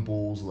the young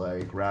bulls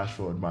like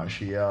Rashford,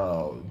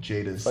 Martial,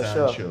 Jadon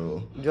Sancho.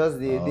 Sure. Just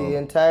the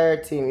entire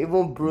team,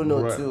 even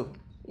Bruno too.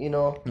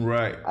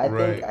 Right.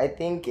 I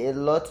think a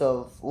lot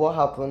of what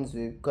happens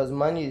because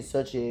Man U is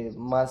such a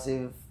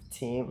massive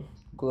team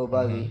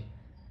globally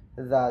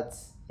that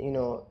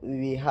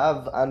we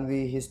have, and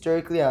we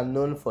historically are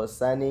known for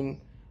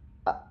signing.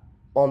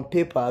 On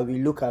paper,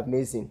 we look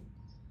amazing,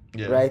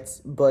 right?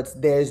 But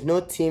there is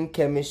no team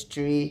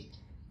chemistry.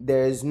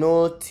 There is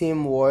no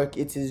teamwork.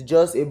 It is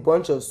just a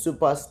bunch of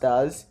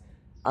superstars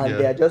and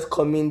they Yeah. are just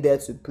coming there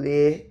to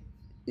play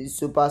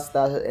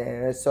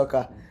superstar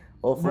soccer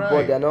or football.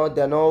 Right.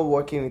 They're not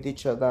working with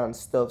each other and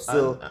stuff. And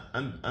So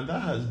and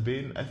that has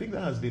been, I think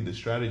that has been the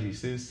strategy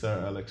since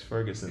Sir Alex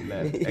Ferguson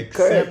left.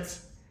 correct.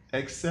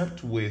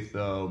 Except with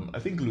I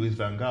think Louis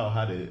Van Gaal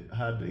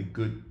had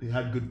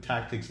good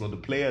tactics, but the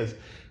players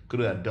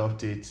couldn't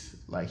adopt it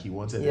like he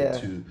wanted it Yeah.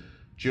 to.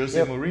 Jose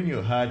Yep.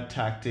 Mourinho had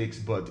tactics,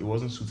 but it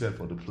wasn't suited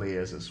for the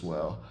players as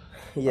well.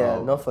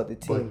 Yeah. Not for the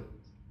But team.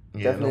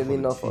 yeah, not for Definitely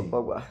the not for team.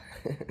 Pogba.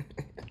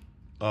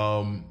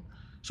 Um,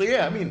 so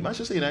yeah, I mean,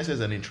 Manchester United is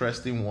an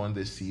interesting one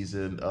this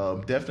season.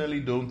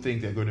 Definitely don't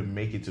think they're going to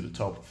make it to the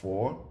top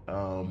four.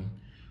 You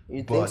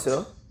think But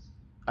so?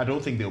 I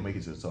don't think they'll make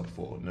it to the top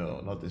four.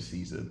 No, not this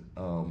season.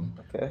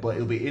 Okay. But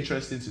it'll be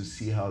interesting to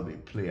see how they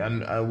play,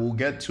 and I will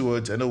get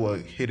towards. I know we're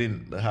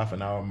hitting the half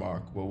an hour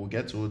mark, but we'll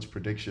get towards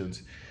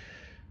predictions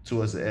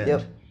towards the end.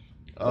 Yep.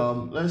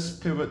 Yep. Let's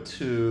pivot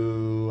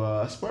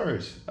to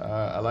Spurs.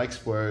 I like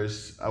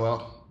Spurs.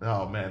 Well,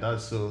 oh man,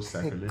 that's so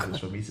sacrilegious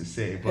for me to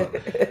say, but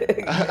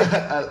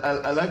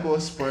I like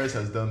what Spurs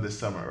has done this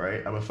summer,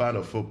 right? I'm a fan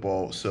of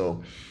football,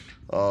 so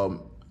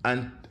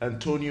and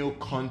Antonio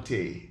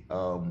Conte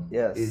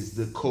is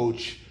the Yes.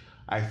 coach.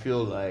 I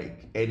feel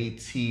like any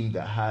team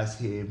that has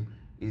him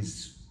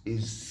is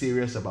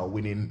serious about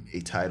winning a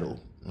title,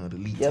 the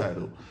league Yep.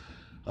 title.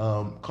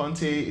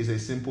 Conte is a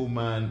simple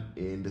man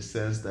in the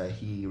sense that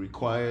he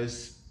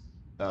requires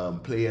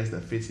players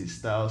that fit his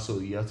style. So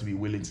you have to be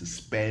willing to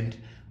spend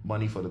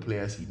money for the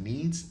players he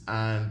needs,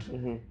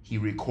 and he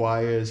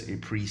requires a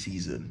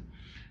preseason.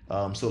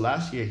 So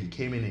last year he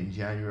came in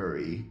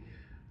January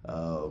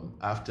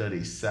after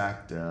they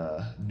sacked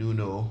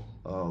Nuno,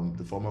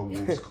 the former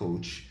Wolves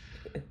coach.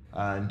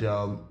 And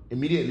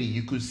immediately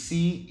you could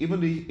see,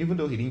 even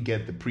though he didn't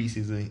get the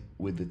preseason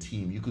with the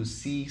team, you could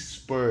see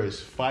Spurs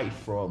fight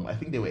from, I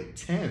think they were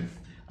 10th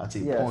at a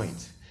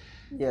point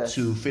Yes.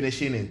 to Yes.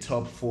 finishing in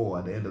top four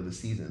at the end of the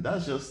season.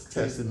 That's just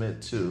Crazy.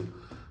 testament to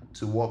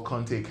what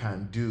Conte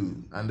can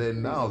do. And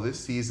then now Crazy. this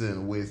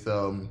season with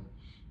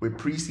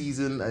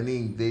preseason, I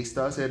think they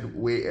started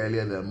way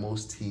earlier than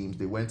most teams.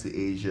 They went to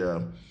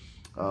Asia.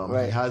 He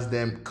Right. has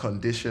them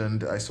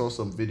conditioned. I saw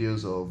some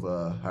videos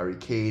of Harry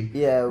Kane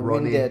Yeah.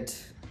 running,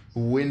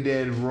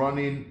 Winded.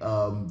 running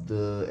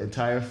the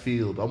entire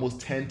field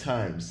almost 10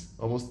 times,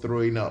 almost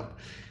throwing up.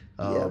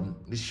 Yep.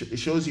 It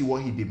shows you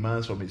what he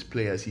demands from his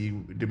players. He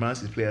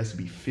demands his players to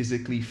be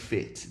physically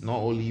fit, not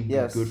only be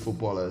good Yes.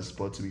 footballers,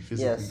 but to be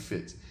physically Yes.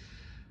 fit.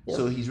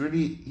 So Yep. he's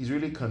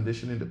really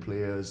conditioning the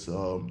players.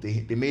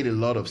 They made a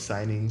lot of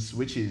signings,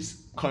 which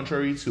is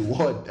contrary to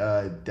what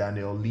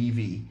Daniel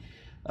Levy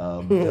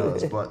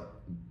does. But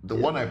the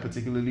one Yep. I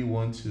particularly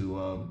want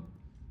to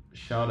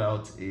shout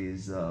out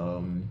is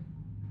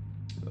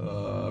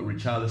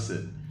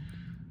Richarlison.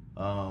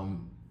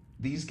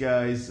 These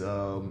guys,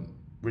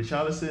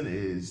 Richarlison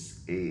is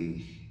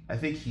I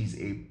think he's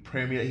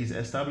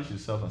established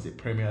himself as a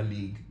Premier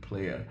League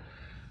player.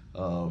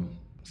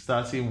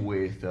 Starting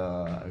with,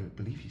 I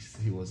believe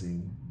he was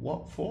in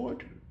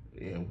Watford,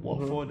 yeah,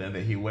 Watford, and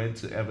then he went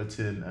to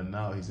Everton, and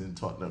now he's in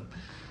Tottenham.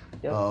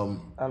 Yep.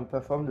 And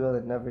performed well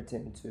in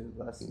Everton too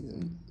last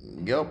season.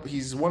 Yep,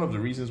 he's one of the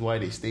reasons why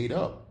they stayed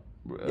up,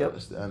 Yep.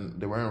 and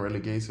they weren't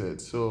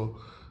relegated. So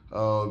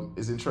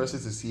it's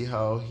interesting to see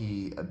how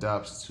he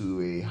adapts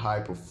to a high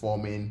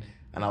performing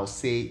and I'll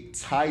say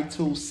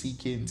title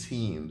seeking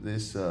team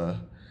this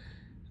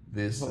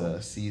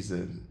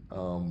season.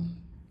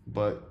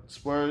 But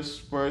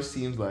Spurs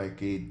seems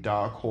like a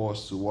dark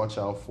horse to watch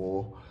out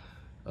for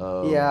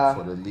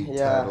Yeah. the league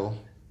Yeah. title.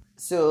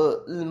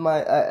 So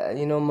my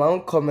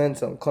own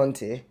comments on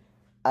Conte,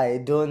 I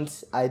don't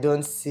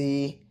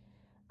see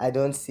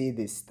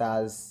the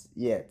stars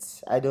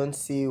yet. I don't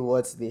see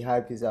what the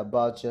hype is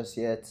about just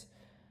yet.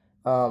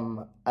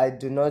 I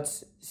do not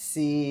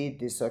see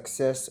the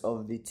success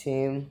of the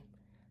team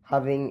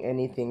having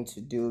anything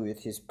to do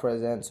with his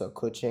presence or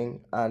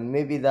coaching, and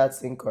maybe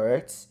that's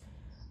incorrect.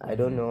 I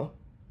don't know,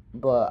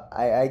 but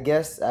I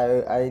guess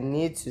I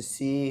need to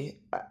see.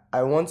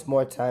 I want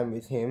more time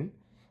with him,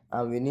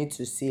 and we need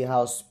to see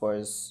how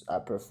Spurs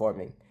are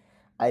performing.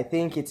 I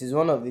think it is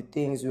one of the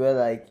things where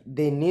like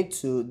they need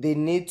to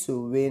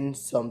win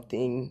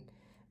something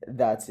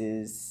that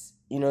is,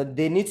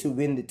 they need to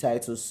win the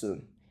title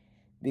soon,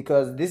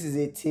 because this is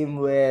a team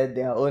where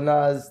their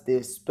owners,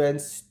 they've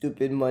spent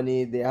stupid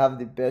money, they have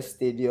the best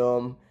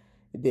stadium,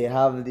 they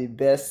have the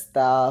best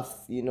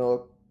staff,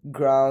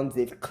 grounds,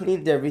 they've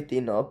cleaned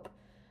everything up,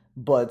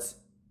 but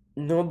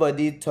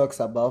nobody talks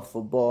about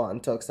football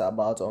and talks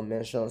about or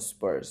mentions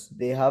Spurs.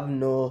 They have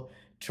no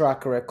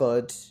track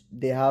record,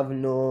 they have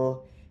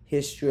no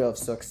history of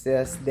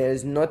success.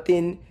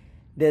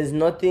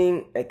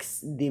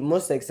 The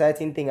most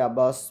exciting thing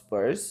about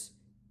Spurs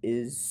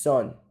is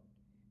Son.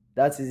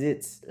 That is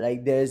it.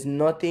 Like, there's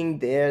nothing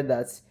there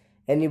that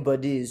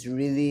anybody is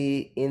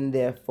really in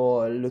there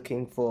for,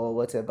 looking for,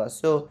 whatever.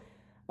 So,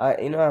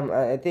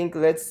 I think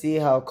let's see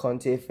how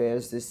Conte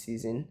fares this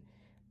season.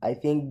 I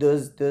think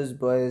those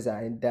boys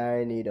are in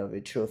dire need of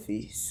a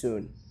trophy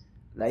soon.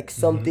 Like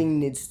something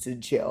needs to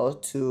gel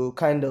to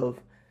kind of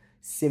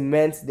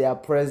cement their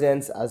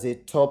presence as a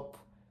top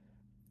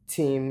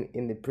team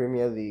in the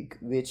Premier League,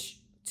 which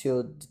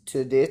to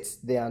date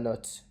they are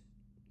not,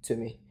 to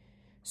me.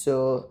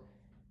 So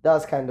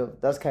that's kind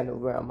of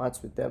where I'm at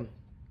with them.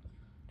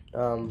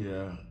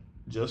 Yeah,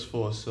 just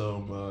for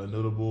some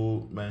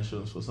notable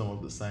mentions for some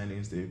of the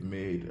signings they've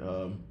made.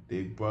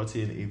 They brought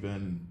in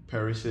even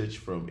Perisic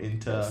from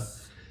Inter.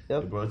 Yes. They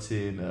Yep. brought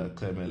in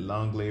Clement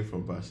Langley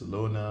from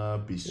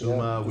Barcelona,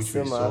 Bissouma, Yep. which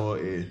we Bissouma. saw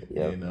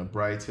Yep. in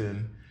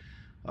Brighton.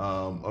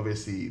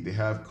 Obviously, they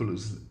have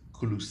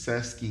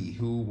Kulusevski,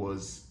 who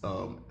was,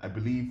 I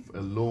believe, a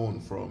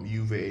loan from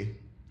Juve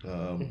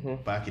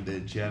back in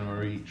the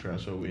January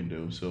transfer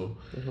window. So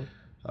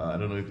I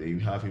don't know if they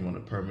have him on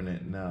a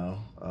permanent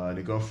now.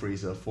 They got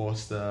Fraser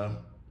Forster.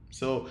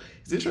 So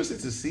it's interesting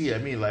to see. I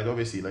mean, like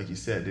obviously, like you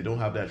said, they don't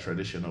have that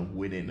tradition of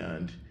winning,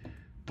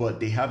 but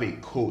they have a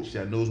coach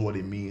that knows what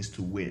it means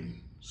to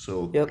win.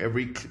 So Yep.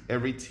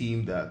 every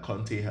team that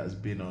Conte has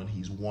been on,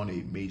 he's won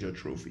a major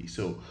trophy.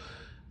 So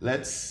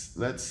let's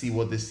see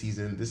what this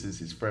season. This is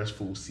his first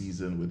full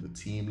season with the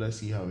team. Let's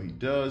see how he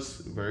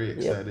does. Very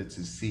excited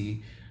to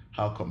see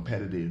how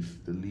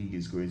competitive the league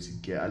is going to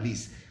get. At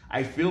least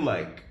I feel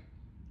like,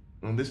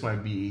 and this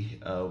might be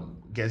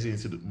getting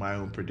into my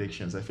own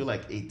predictions. I feel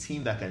like a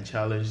team that can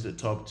challenge the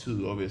top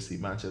two, obviously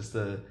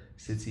Manchester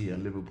City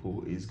and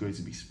Liverpool, is going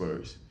to be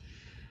Spurs.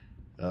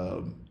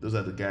 Those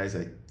are the guys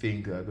I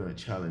think are going to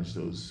challenge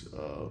those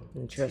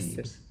Interesting.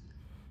 teams.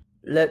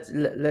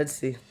 Let's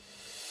see.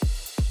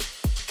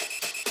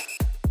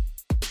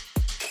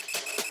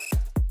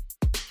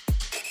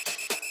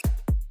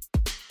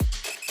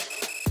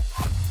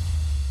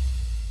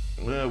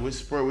 Yeah, with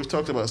Spurs, we've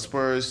talked about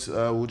Spurs.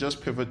 We'll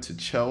just pivot to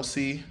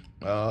Chelsea.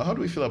 How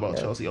do we feel about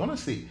Chelsea?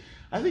 Honestly,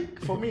 I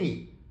think for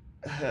me,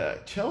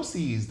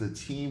 Chelsea is the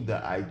team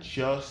that I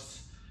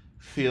just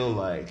feel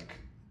like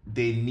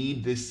they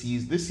need this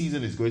season. This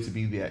season is going to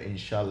be their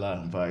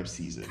Inshallah and vibe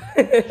season.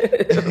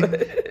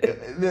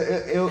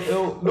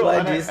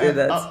 Why do you say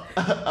that?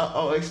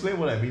 I'll explain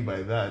what I mean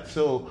by that.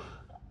 So,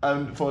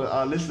 for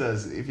our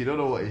listeners, if you don't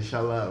know what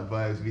Inshallah and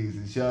vibes means,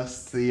 it's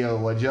just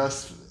we're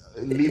just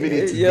leaving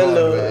it to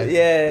YOLO, God, man.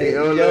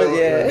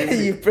 yeah.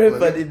 You pray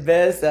for the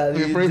best and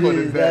We you pray do for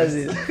the it, that's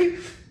best. it.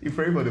 You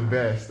pray for the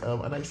best.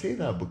 And I say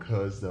that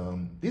because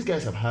these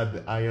guys have had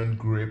the iron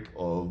grip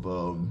of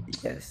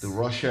Yes. the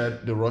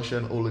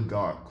Russian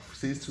oligarch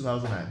since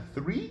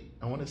 2003.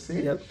 I want to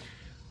say. Yep.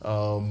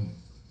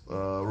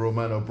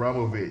 Roman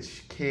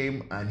Abramovich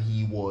came and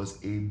he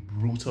was a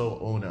brutal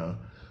owner.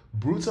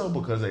 Brutal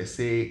because I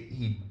say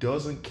he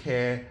doesn't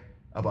care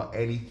about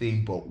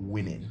anything but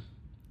winning.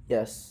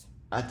 Yes.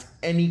 At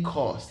any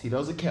cost. He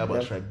doesn't care about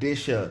Yep.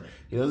 tradition.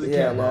 He doesn't Yeah,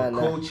 care about nah.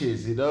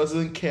 coaches. He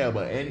doesn't care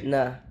about any.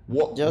 Nah.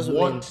 What Just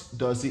win.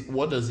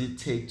 what does it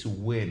take to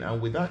win?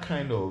 And with that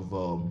kind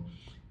of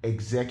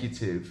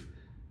executive,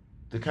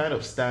 the kind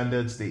of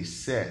standards they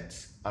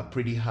set are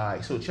pretty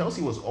high. So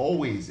Chelsea was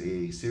always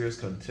a serious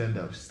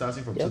contender,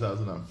 starting from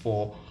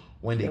 2004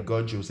 when they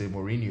got Jose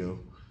Mourinho,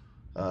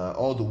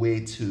 all the way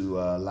to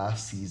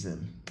last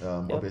season.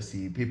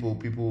 Obviously,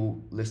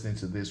 people listening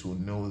to this will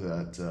know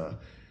that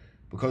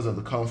because of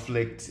the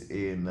conflict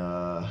in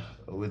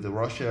with the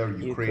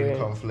Russia-Ukraine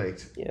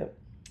conflict,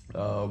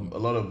 a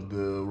lot of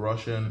the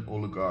Russian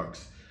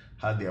oligarchs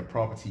had their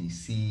property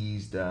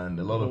seized, and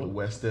a lot of the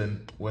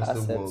Western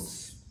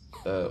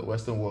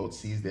world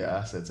seized their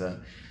assets.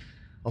 And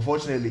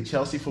unfortunately,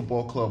 Chelsea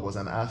Football Club was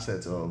an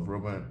asset of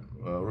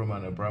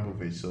Roman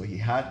Abramovich, so he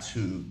had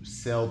to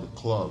sell the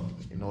club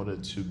in order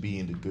to be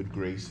in the good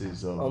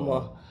graces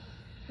of.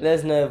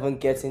 Let's not even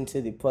get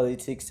into the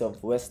politics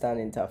of Western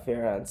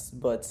interference,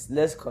 but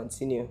let's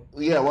continue.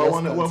 Yeah, well,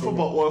 we're a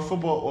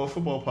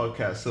football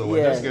podcast, so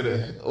we're just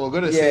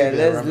gonna say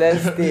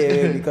let's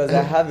stay away because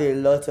I have a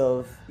lot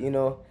of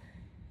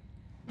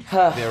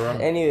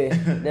Anyway,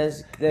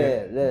 let's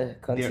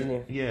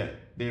continue.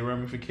 There are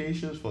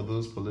ramifications for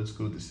those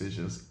political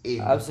decisions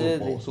in Absolutely.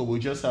 football, so we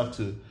just have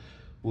to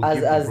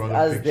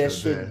as there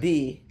should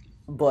be,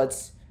 but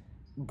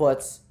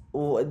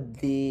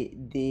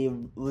the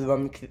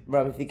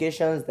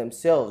ramifications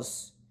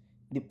themselves,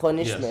 the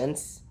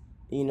punishments,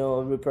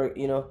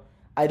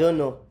 I don't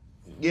know.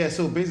 Yeah,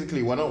 so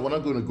basically, we're not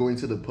going to go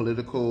into the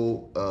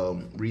political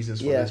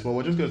reasons for this, but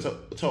we're just going to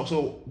talk.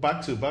 So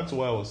back to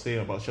what I was saying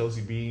about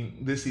Chelsea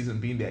this season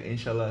being their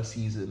Inshallah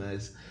season,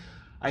 as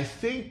I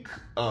think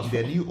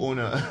their new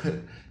owner,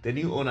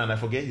 and I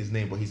forget his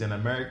name, but he's an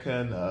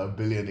American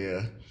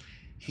billionaire.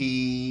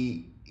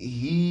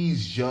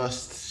 He's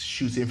just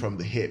shooting from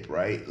the hip,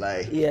 right?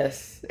 Like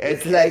yes,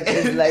 it's like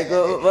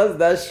what's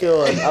that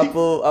show on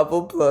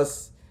Apple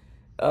Plus,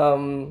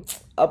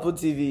 Apple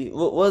TV?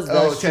 What's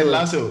that show? Ted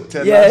Lasso.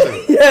 Ted Lasso.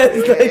 Yeah,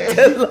 it's like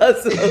Ted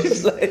Lasso.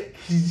 It's like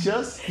he's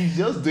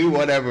just doing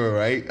whatever,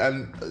 right?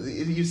 And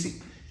you see,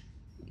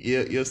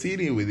 you're seeing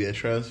it with their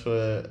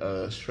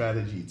transfer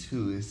strategy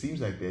too. It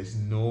seems like there's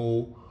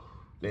no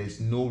there's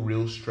no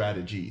real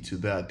strategy to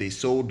that. They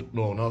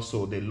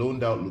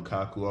loaned out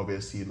Lukaku.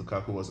 Obviously,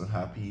 Lukaku wasn't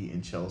happy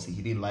in Chelsea.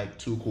 He didn't like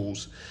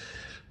Tuchel's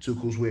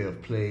way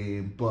of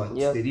playing, but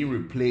they didn't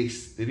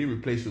replace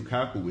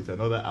Lukaku with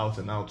another out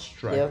and out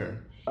striker.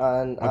 Yep.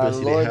 And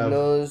Lord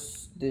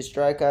knows the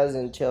strikers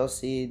in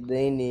Chelsea,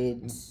 they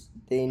need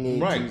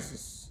right.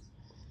 Jesus.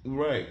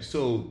 Right.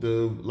 So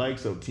the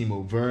likes of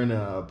Timo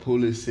Werner,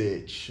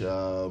 Pulisic,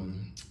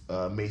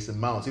 Mason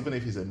Mount, even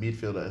if he's a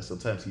midfielder,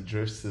 sometimes he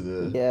drifts to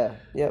the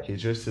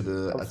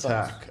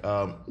attack.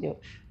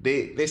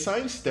 They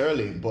signed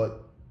Sterling,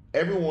 but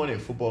everyone in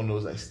football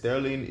knows that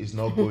Sterling is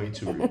not going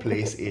to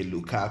replace a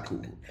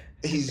Lukaku.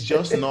 He's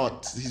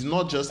not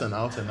just an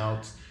out and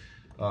out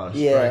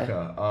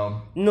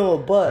striker. No,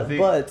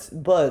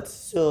 but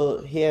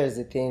so here's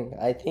the thing.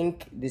 I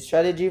think the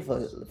strategy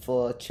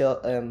for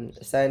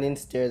signing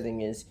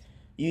Sterling is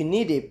you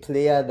need a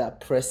player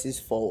that presses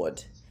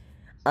forward,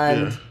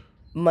 and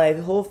my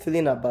whole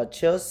feeling about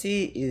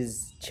Chelsea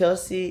is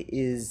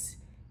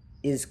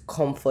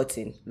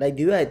comforting. Like,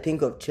 the way I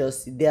think of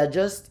Chelsea, they are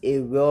just a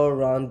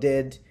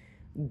well-rounded,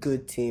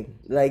 good team.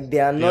 Like,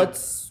 they're not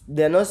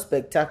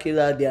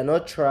spectacular. They are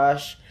not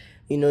trash.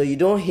 You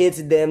don't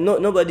hate them.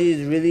 Nobody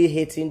is really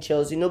hating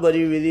Chelsea.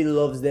 Nobody really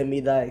loves them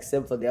either,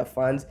 except for their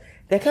fans.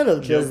 They're kind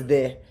of just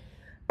there.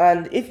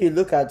 And if you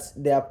look at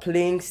their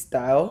playing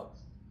style,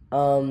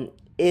 a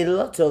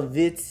lot of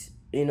it,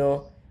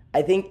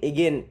 I think,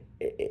 again,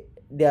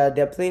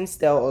 their playing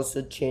style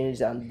also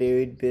changed and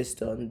varied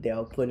based on their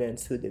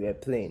opponents who they were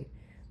playing.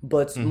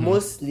 But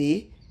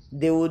mostly,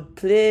 they would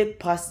play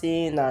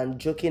passing and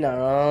joking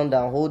around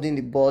and holding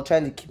the ball,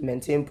 trying to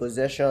maintain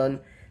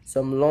possession,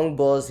 some long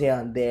balls here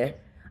and there.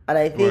 And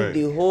I think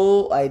the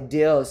whole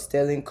idea of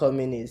Sterling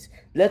coming is,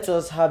 let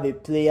us have a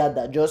player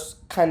that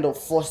just kind of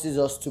forces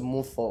us to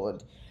move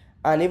forward.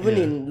 And even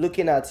in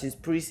looking at his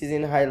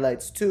preseason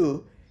highlights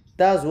too,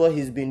 that's what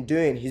he's been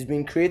doing. He's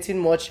been creating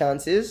more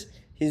chances.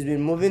 He's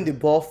been moving the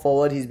ball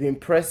forward. He's been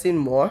pressing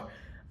more.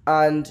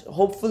 And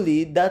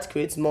hopefully that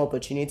creates more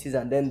opportunities.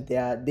 And then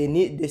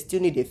they still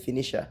need a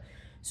finisher.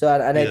 So,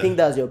 I think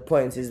that's your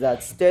point, is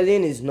that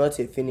Sterling is not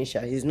a finisher.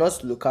 He's not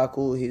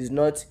Lukaku. He's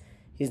not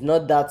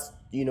that,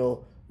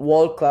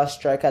 world-class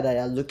striker that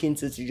you're looking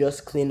to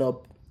just clean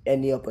up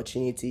any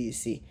opportunity you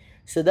see.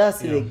 So that's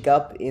the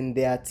gap in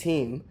their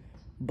team.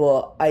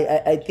 But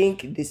I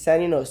think the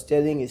signing of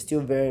Sterling is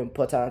still very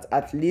important,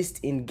 at least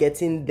in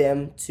getting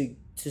them to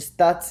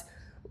start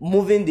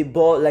moving the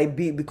ball, like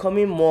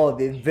becoming more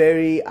of a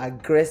very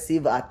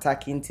aggressive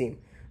attacking team.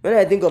 When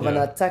I think of an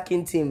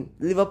attacking team,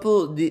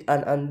 Liverpool,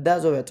 and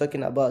that's what we're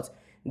talking about,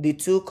 the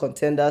two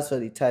contenders for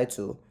the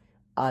title,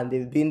 and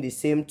they've been the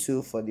same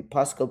two for the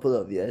past couple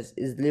of years,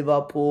 is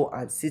Liverpool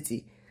and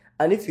City.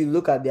 And if you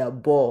look at their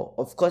ball,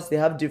 of course they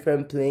have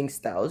different playing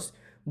styles,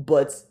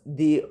 but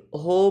the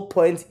whole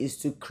point is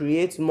to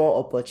create more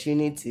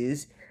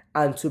opportunities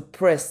and to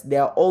press. They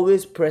are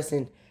always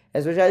pressing,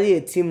 especially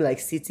a team like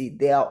City.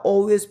 They are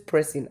always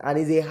pressing, and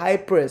it's a high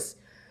press.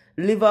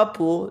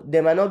 Liverpool,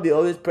 they might not be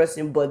always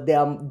pressing, but they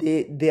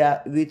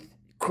are with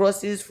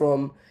crosses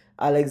from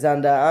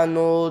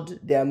Alexander-Arnold,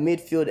 their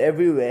midfield,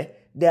 everywhere.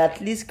 They're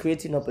at least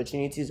creating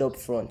opportunities up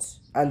front,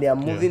 and they are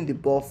moving the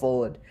ball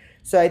forward.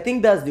 So I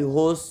think that's the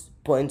whole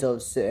point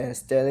of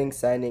Sterling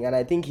signing, and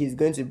I think he's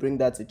going to bring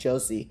that to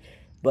Chelsea.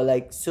 But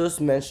like Sos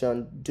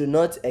mentioned, do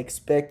not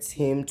expect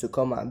him to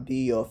come and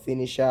be your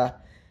finisher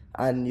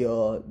and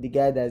the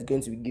guy that's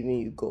going to be giving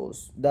you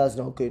goals. That's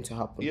not going to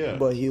happen. Yeah.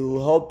 But he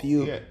will help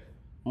you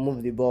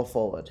move the ball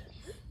forward.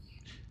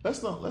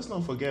 Let's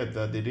not forget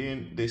that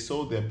they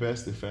sold their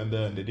best defender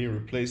and they didn't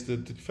replace the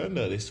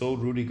defender. They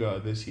sold Rudiger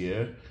this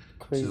year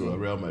to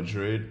Real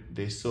Madrid.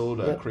 They sold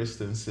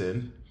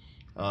Christensen.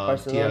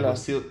 Thiago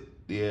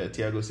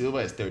Silva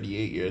is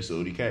 38 years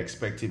old. You can't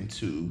expect him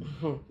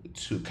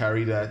to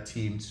carry that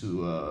team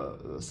to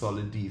a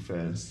solid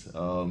defense.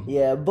 To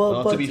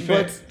be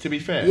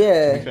fair,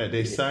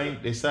 they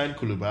signed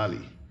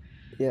Koulibaly.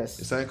 Yes.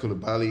 They signed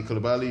Koulibaly.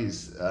 Koulibaly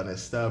is an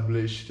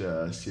established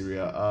Serie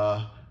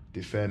A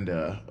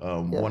defender,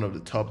 one of the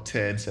top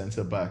 10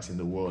 centre backs in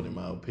the world, in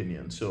my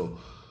opinion. So,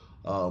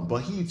 but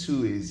he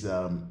too is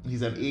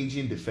he's an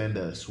aging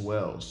defender as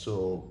well.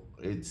 So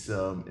it's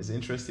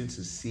interesting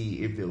to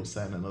see if they'll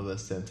sign another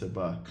centre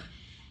back.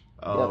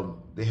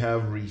 They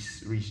have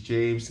Reece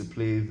James to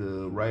play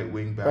the right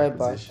wing back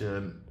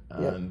position,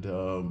 and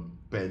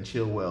Ben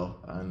Chilwell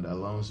and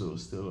Alonso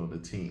still on the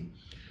team.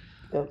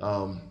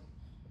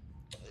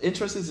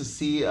 Interesting to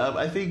see.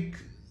 I think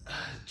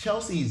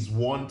Chelsea is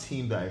one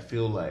team that I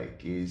feel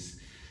like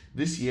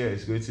this year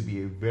is going to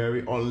be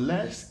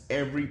unless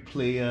every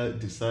player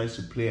decides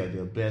to play at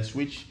their best,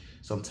 which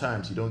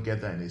sometimes you don't get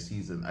that in a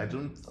season. I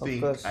don't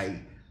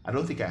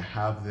think I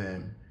have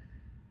them.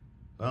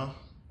 Well,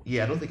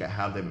 I don't think I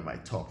have them in my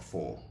top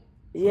 4.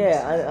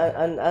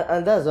 Yeah,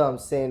 and that's what I'm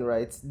saying,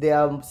 right? They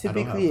are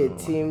typically a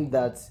team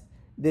that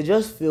they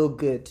just feel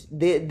good.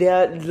 They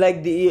are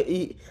like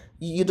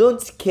you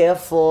don't care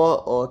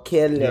for or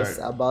care less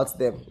about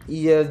them.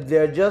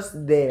 They're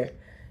just there.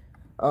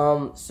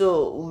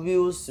 So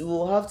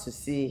we'll have to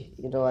see.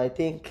 I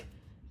think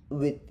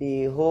with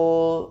the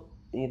whole,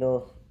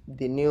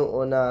 the new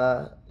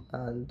owner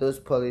and those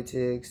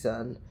politics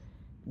and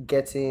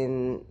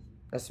getting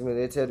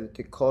assimilated with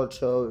the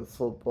culture with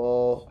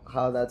football,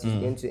 how that is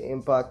going to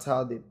impact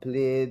how they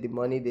play, the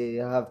money they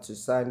have to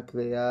sign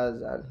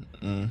players,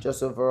 and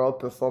just overall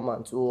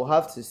performance. We'll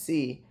have to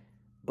see.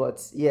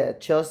 But yeah,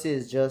 Chelsea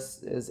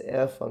is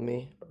air for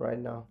me right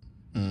now.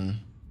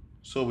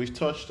 So we've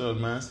touched on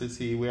Man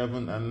City. We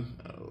haven't, and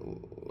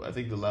I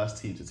think the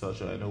last team to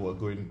touch on. I know we're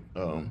going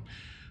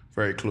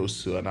very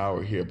close to an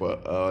hour here,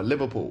 but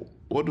Liverpool.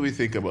 What do we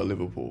think about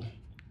Liverpool?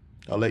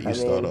 I'll let you I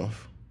start mean,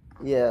 off.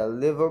 yeah,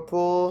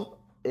 Liverpool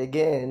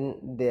again.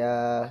 They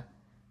are,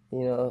 you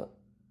know,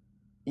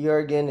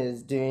 Jurgen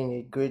is doing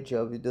a great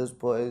job with those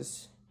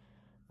boys.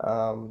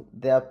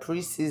 Their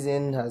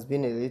preseason has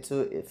been a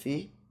little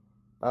iffy.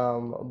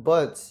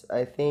 But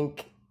I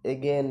think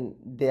again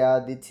they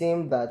are the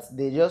team that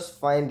they just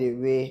find a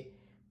way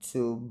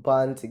to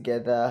band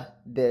together.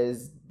 There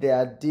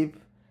are deep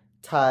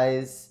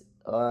ties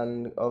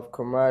on of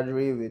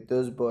camaraderie with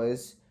those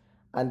boys,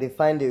 and they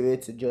find a way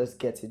to just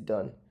get it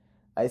done.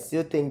 I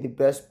still think the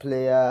best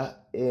player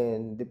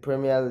in the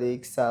Premier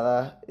League,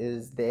 Salah,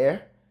 is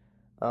there.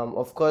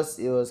 Of course,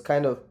 it was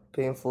kind of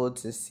painful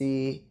to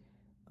see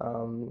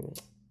um,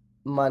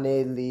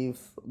 Mane leave,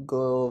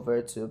 go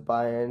over to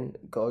Bayern,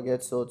 go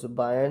get sold to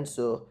Bayern.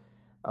 So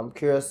I'm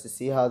curious to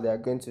see how they are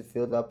going to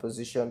fill that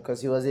position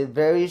because he was a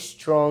very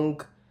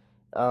strong,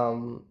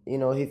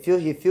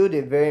 he filled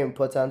a very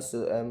important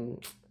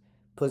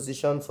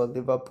position for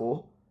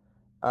Liverpool,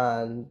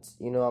 and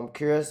I'm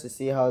curious to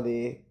see how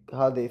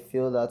they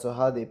feel that or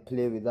how they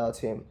play without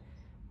him.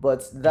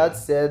 But that Yeah.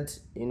 said,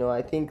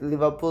 I think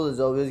Liverpool is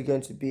always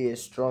going to be a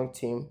strong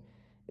team.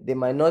 They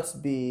might not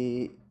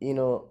be,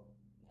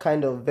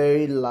 kind of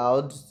very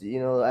loud,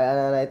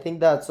 and I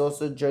think that's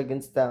also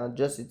Jurgen's style.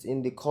 Just it's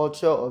in the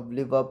culture of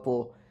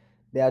Liverpool.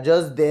 They are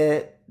just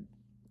there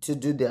to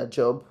do their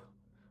job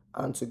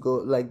and to go,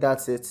 like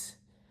that's it.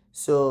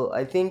 So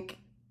I think,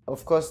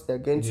 of course, they're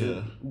going Yeah.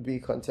 to be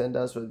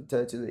contenders for the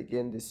title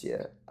again this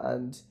year,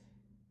 and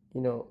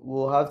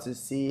we'll have to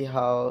see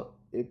how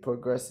it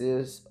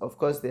progresses. Of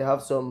course, they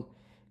have some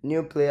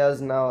new players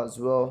now as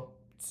well.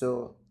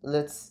 So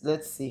let's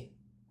see.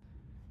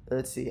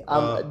 Let's see.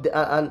 Uh,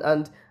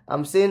 And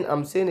I'm saying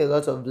a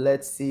lot of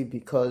let's see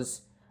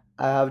because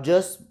I have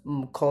just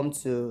come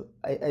to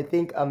I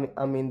think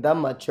I'm in that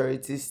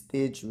maturity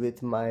stage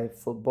with my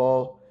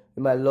football,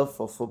 with my love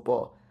for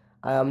football.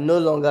 I am no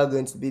longer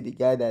going to be the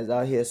guy that is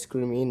out here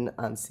screaming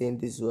and saying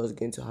this was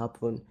going to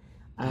happen.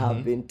 I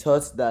have been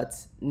taught that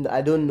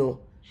I don't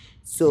know. yeah.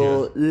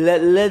 So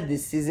let the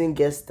season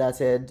get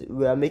started.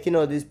 We are making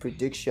all these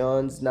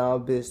predictions now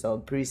based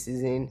on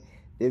preseason.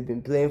 They've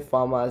been playing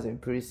farmers in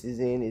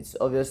preseason. It's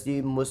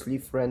obviously mostly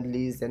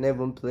friendlies. They're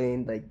never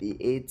playing like the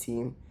A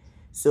team.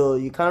 So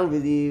you can't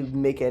really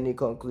make any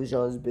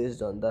conclusions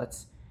based on that.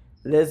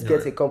 Let's You're get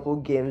right. a couple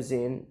games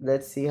in.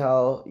 Let's see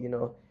how,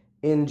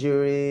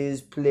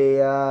 injuries,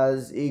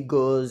 players,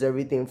 egos,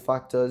 everything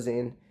factors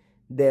in.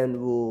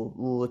 Then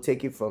we'll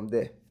take it from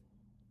there.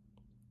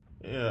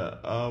 Yeah,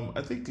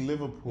 I think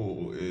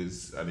Liverpool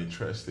is an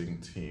interesting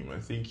team. I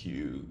think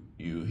you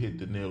hit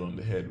the nail on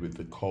the head with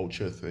the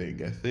culture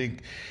thing. I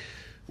think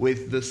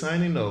with the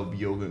signing of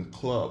Jurgen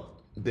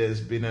Klopp,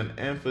 there's been an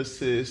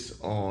emphasis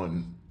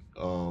on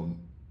um,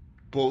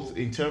 both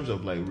in terms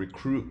of like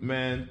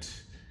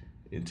recruitment,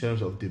 in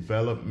terms of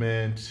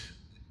development.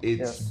 It's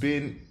Yes.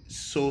 been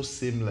so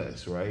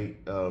seamless, right?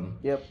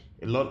 Yep.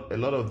 A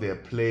lot of their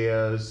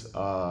players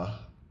are.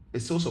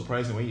 It's so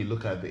surprising when you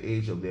look at the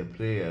age of their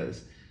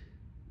players.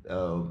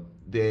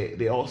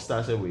 They all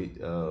started with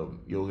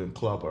Jurgen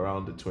Klopp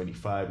around the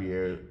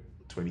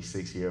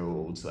 26 year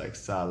olds like Mhm.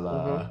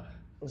 Salah,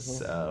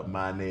 Mhm.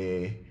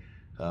 Mane,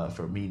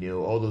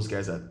 Firmino. All those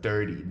guys are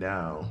 30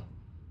 now,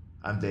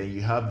 and then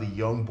you have the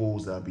young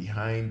bulls that are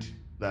behind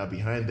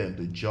them,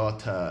 the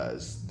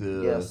Jotas,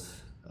 the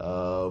Yes.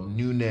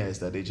 Nunes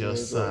that they There you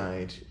just go.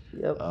 signed.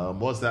 Yep.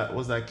 What's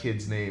that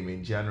kid's name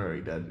in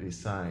January that they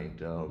signed?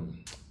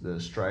 The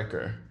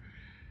striker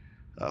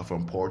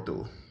from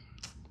Porto.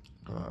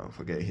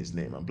 Forget his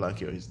name. I'm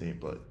blanking on his name,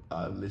 but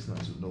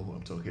listeners will know who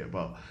I'm talking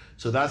about.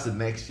 So that's the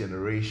next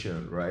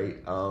generation, right?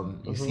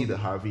 You see Mhm. the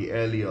Harvey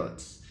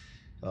Elliots.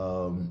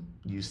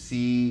 You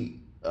see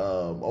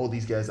all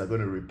these guys are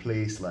going to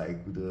replace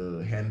like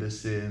the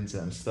Hendersons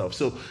and stuff.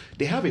 So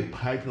they have a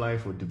pipeline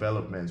for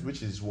development,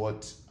 which is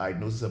what I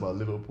noticed about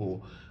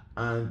Liverpool.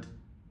 And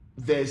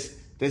there's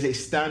a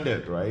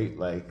standard, right?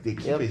 Like they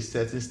keep a Yep.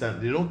 certain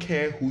standard. They don't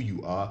care who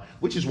you are,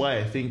 which is why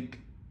I think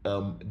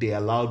they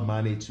allowed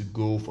Mane to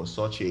go for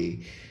such a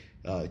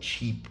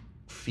cheap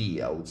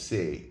fee. I would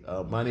say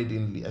Mane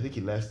didn't. I think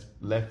he left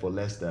for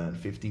less than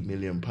 £50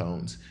 million,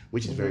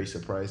 which is very Mhm.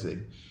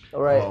 surprising.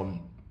 All right.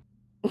 Um,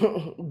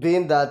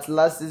 Being that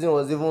last season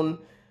was even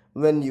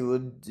when you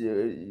would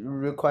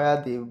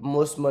require the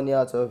most money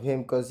out of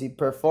him because he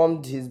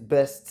performed his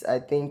best, I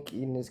think,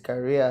 in his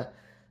career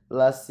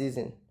last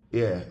season.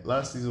 yeah,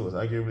 last season was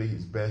arguably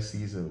his best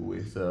season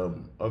with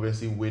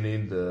obviously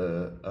winning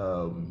the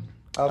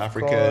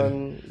African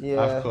AFCON,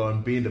 yeah.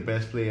 AFCON, being the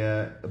best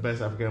player, the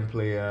best African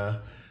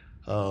player.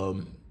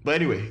 But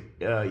anyway,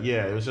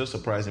 yeah, it was just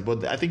surprising.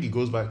 But I think it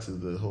goes back to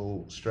the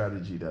whole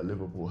strategy that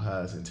Liverpool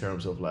has in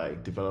terms of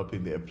like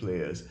developing their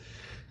players.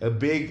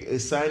 A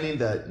signing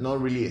that not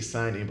really a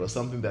signing, but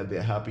something that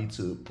they're happy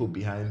to put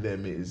behind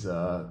them is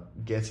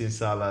getting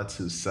Salah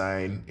to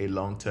sign a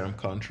long-term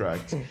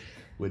contract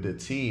with the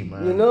team.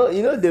 You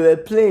know, they were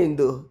playing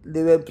though.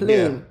 They were Yeah,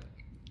 playing.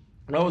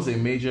 that was a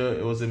major.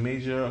 It was a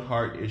major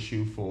heart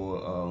issue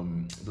for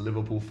the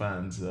Liverpool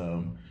fans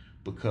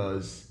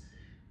because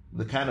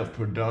the kind of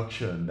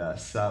production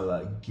that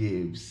Salah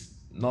gives,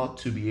 not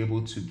to be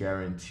able to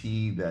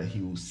guarantee that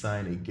he will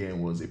sign again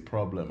was a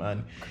problem,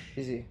 and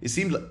Easy. it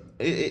seemed like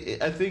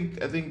I think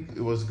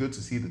it was good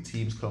to see the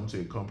teams come to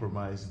a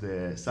compromise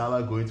there.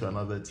 Salah going to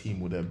another team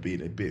would have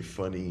been a bit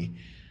funny,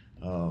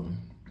 And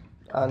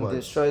but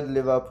destroyed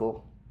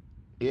Liverpool.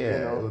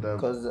 yeah, it would have.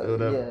 Because It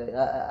would have.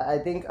 yeah, I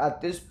think at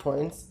this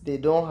point they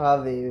don't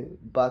have a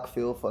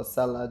backfield for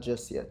Salah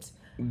just yet.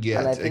 And I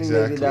Yet, think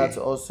maybe that's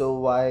exactly. also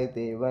why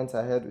they went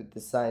ahead with the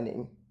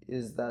signing,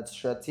 is that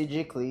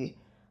strategically,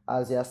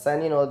 as they are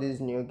signing all these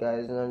new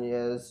guys,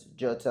 Nunez,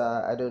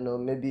 Jota, I don't know,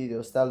 maybe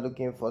they'll start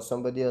looking for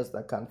somebody else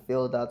that can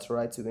fill that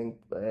right wing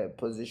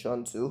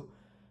position too.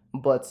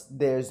 But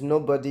there's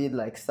nobody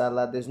like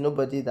Salah, there's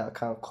nobody that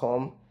can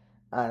come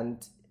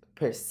and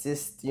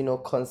persist,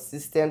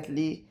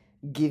 consistently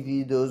give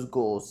you those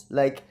goals.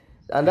 Like,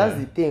 and that's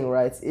Yeah, the thing,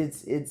 right?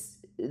 It's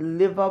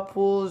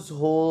Liverpool's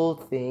whole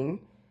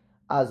thing,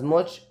 as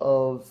much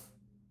of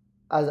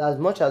as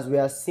much as we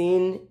are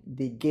seeing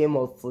the game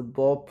of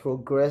football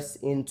progress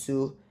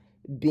into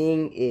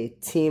being a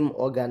team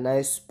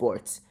organized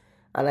sport.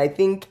 And I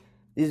think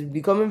it's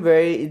becoming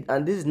very,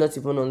 and this is not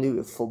even only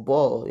with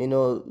football,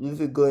 if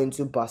we go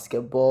into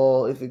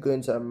basketball, if we go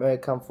into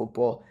American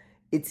football,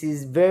 it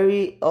is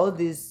very, all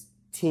these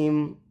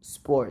team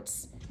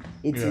sports,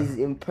 it yeah, is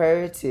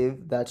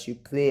imperative that you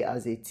play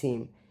as a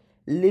team.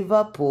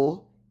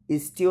 Liverpool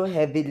is still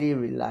heavily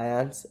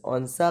reliant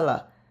on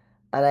Salah.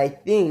 And I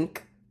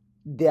think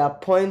their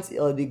point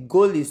or the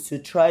goal is to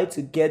try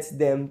to get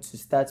them to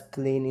start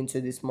playing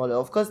into this model.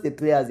 Of course, they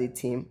play as a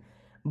team,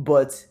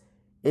 but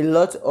a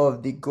lot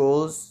of the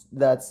goals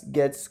that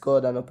get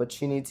scored and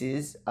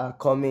opportunities are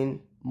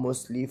coming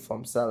mostly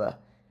from Salah.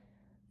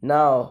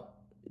 Now,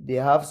 they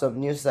have some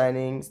new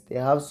signings. They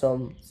have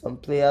some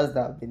players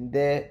that have been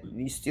there.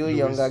 We still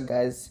younger Luis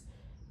guys.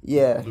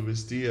 Yeah.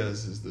 Luis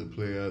Diaz is the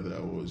player that I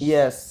was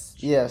Yes.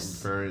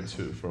 Yes. referring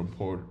to from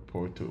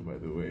Porto, by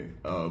the way.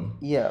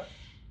 Yeah.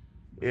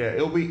 Yeah,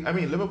 it'll be. I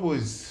mean, Liverpool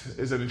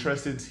is an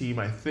interesting team.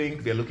 I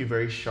think they're looking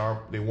very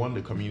sharp. They won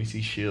the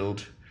Community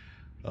Shield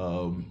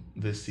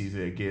this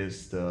season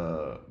against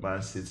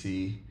Man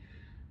City,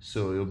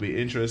 so it'll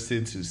be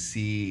interesting to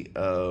see.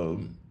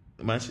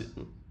 Man City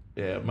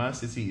Man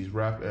City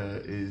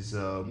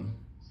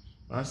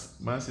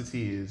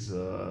is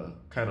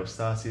kind of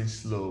starting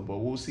slow, but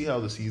we'll see how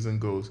the season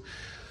goes.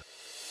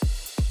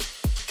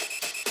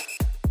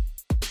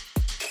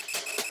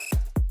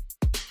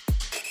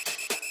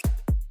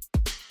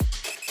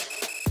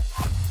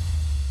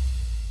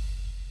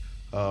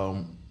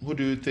 Who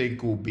do you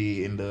think will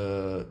be in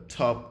the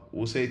top?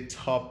 We'll say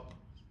top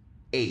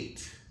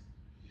 8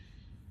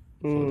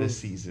 for this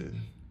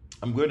season.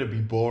 I'm going to be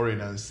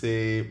boring and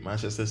say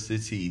Manchester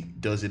City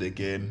does it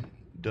again,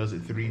 does it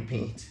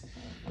three-peat.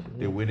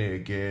 They win it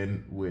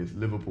again with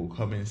Liverpool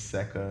coming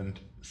second,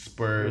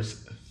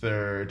 Spurs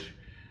third.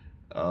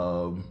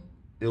 It'll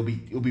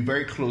be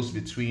very close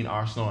between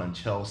Arsenal and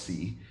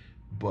Chelsea,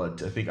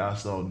 but I think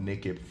Arsenal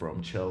nick it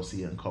from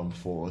Chelsea and come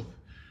fourth.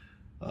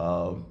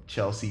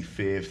 Chelsea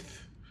fifth,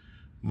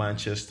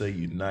 Manchester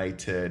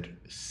United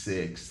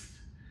sixth.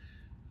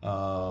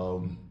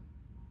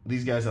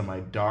 These guys are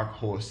my dark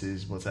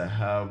horses, but I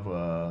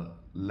have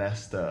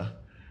Leicester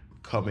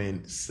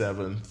coming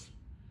seventh,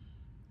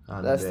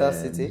 and Leicester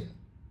then City.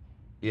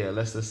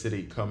 Leicester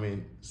City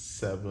coming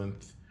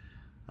seventh,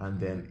 and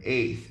then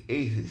eighth.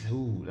 Eighth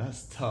is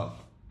that's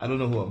tough. I don't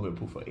know who I'm going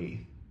to put for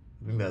eighth.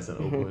 I think that's an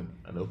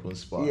open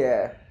spot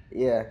Yeah.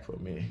 Yeah. for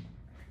me.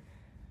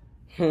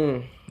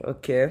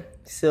 Okay.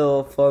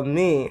 So for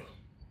me,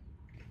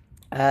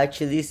 I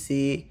actually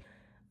see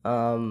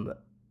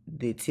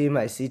the team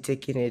I see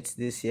taking it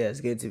this year is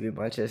going to be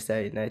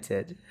Manchester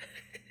United.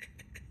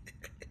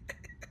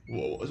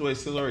 Whoa, wait,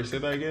 sorry, say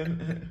that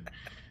again.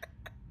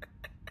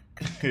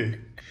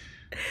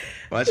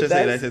 Manchester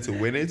That's United to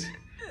win it.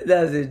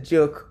 that's a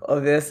joke,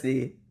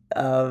 obviously.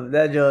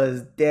 That joke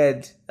is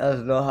dead.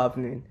 That's not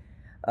happening.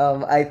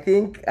 I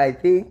think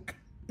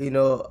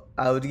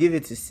I would give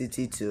it to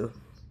City too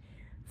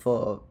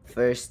for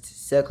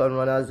first. Second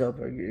runners up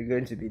are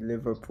going to be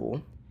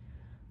Liverpool.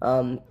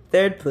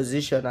 Third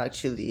position,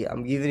 actually,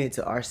 I'm giving it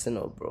to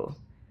Arsenal, bro.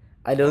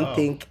 I don't Wow.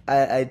 think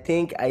I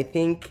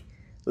think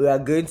we are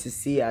going to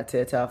see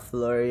Arteta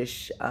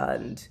flourish,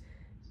 and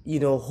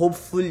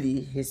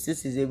hopefully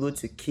Jesus is able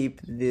to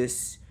keep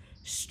this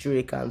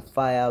streak and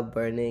fire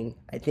burning.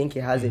 I think he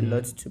has a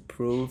lot to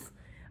prove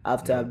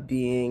after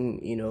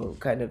being,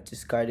 kind of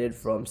discarded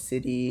from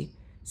City.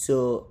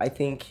 So I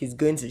think he's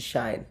going to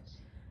shine.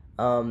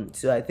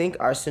 So I think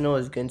Arsenal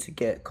is going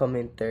to come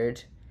in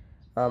third.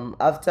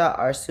 After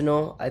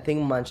Arsenal, I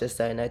think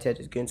Manchester United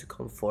is going to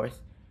come fourth.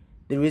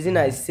 The reason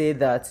I say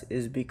that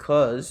is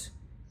because,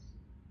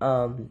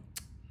 again,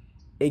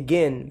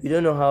 we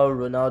don't know how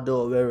Ronaldo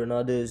or where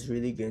Ronaldo is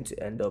really going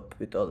to end up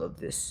with all of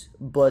this.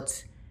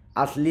 But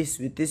at least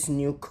with this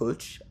new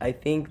coach, I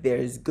think there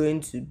is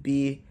going to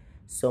be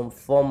some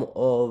form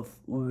of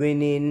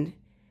winning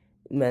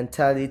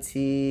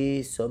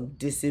mentality, some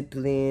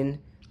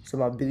discipline,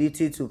 some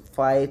ability to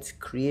fight,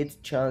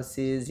 create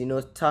chances,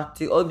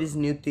 tactic, all these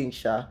new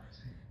things,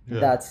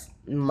 that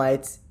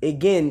might,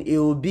 again, it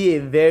will be a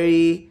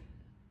very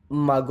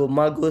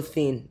mago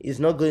thing. It's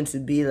not going to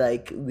be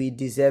like we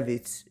deserve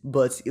it,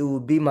 but it will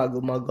be mago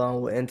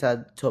and we'll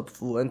enter top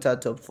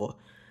four.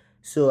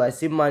 So I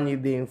see Man U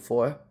being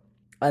 4,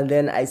 and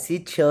then I see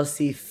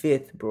Chelsea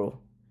 5th, bro.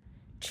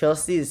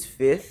 Chelsea is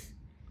 5th,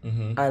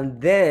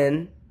 and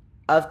then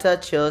after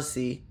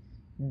Chelsea,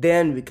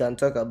 then we can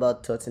talk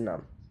about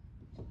Tottenham.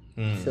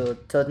 So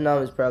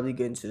Tottenham is probably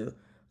going to,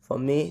 for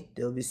me,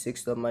 they'll be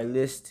 6th on my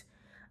list.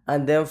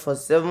 And then for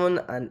 7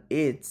 and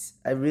 8,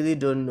 I really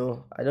don't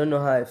know. I don't know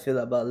how I feel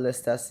about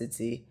Leicester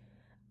City.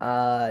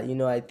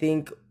 I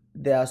think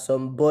there are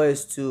some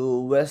boys to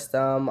West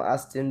Ham,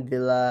 Aston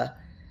Villa,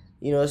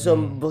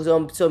 some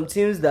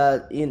teams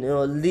that,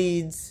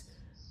 Leeds.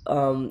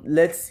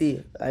 Let's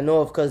see. I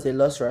know, of course, they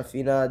lost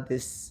Rafinha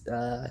this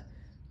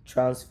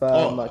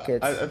transfer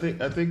market. I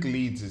think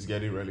Leeds is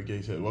getting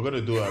relegated. We're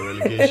gonna do our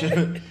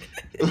relegation.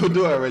 We'll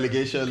do our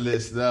relegation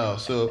list now.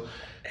 So,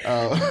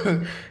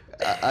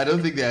 I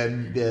don't think they're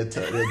getting to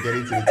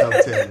the top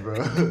 10, bro.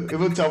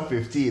 Even top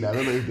 15. I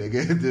don't know if they're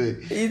gonna do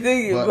it. You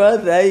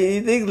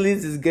think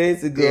Leeds is going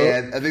to go?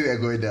 Yeah, I think they're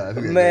going down.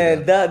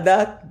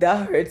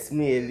 That hurts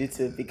me a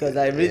little because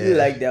I really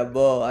like their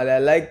ball and I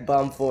like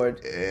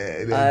Bamford.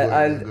 I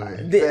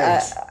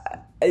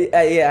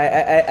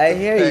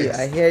hear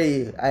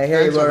you.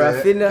 But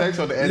Rafinha, thanks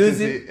for the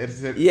losing,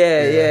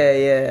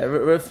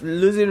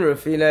 losing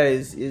Rafinha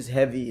is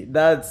heavy.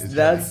 That's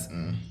heavy.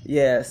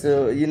 Yeah.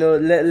 So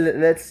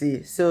let's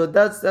see. So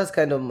that's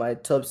kind of my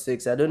top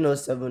 6. I don't know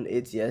 7,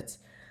 8 yet,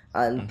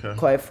 and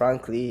quite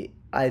frankly,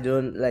 I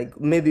don't like.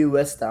 Maybe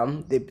West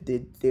Ham.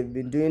 They've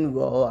been doing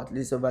well at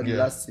least over the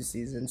last 2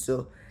 seasons.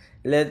 So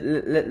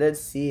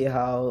let's see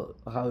how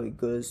it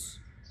goes.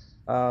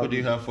 What do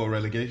you have for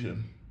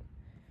relegation?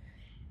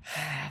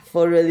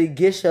 For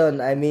relegation,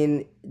 I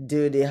mean,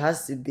 dude, it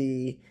has to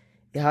be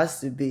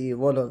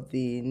one of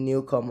the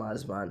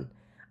newcomers, man.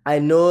 I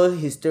know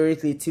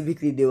historically,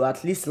 typically they will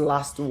at least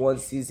last 1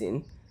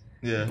 season.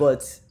 Yeah.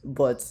 But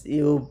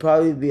it will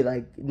probably be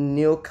like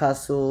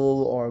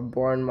Newcastle or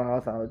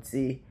Bournemouth. I would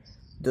see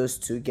those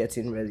 2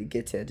 getting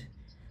relegated,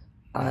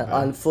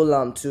 and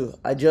Fulham too.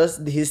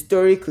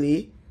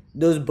 Historically,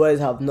 those boys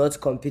have not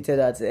competed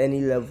at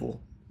any level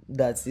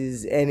that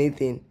is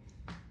anything.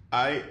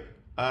 I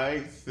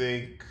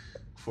think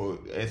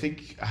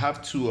I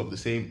have 2 of the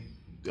same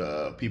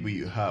people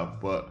you have,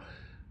 but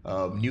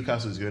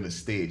Newcastle is going to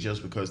stay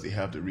just because they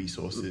have the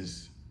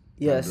resources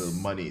and the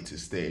money to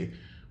stay.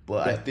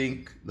 But I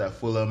think that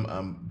Fulham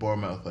and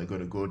Bournemouth are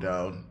going to go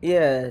down.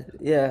 Yeah.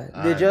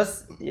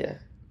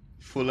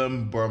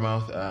 Fulham,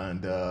 Bournemouth,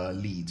 and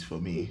Leeds for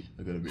me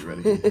are going to be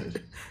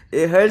relegated.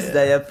 It hurts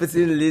that you're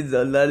putting Leeds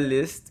on that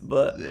list,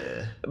 but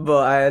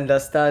I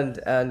understand.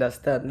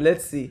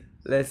 Let's see.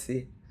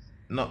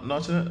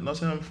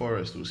 Nottingham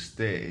Forest will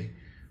stay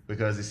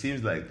because it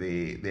seems like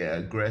they're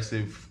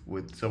aggressive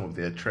with some of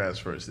their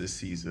transfers this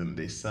season.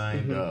 They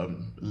signed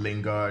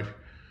Lingard.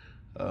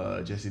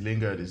 Jesse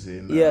Lingard is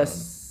in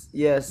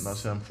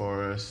Nottingham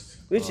Forest.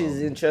 Which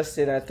is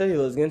interesting. I thought he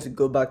was going to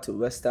go back to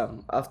West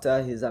Ham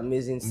after his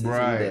amazing season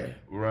there.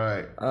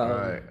 Right.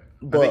 I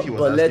think he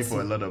was asking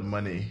for a lot of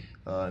money.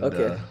 And, not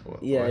possible.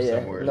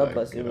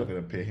 They're not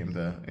going to pay him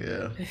that.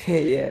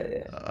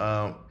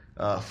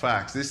 Yeah.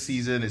 Facts. This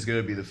season is going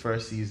to be the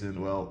first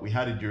season. Well, we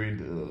had it during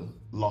the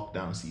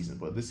lockdown season,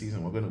 but this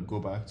season we're going to go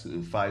back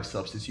to 5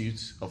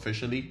 substitutes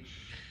officially.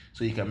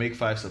 So you can make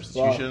 5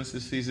 substitutions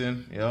this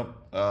season. Yep.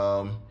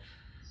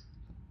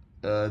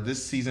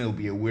 This season will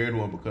be a weird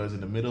one because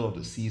in the middle of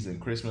the season,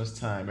 Christmas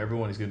time,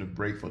 everyone is going to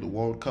break for the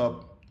World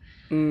Cup.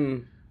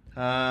 And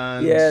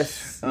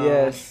yes.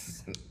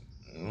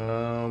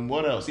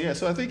 What else? Yeah.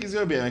 So I think it's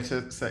going to be an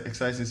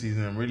exciting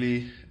season. I'm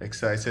really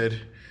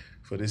excited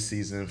for this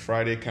season.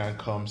 Friday can't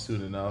come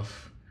soon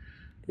enough.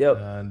 Yep.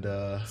 And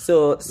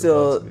so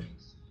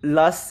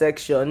last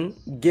section,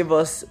 give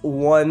us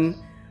one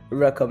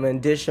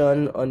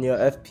recommendation on your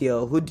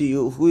FPL. Who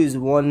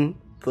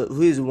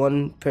is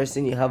one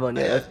person you have on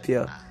your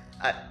FPL?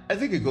 I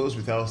think it goes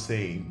without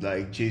saying,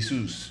 like,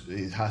 Jesus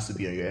has to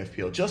be on your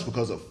FPL just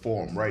because of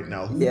form right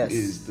now. Who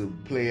is the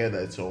player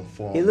that's on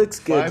form? He looks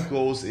good. 5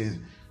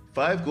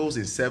 goals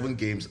in 7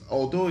 games,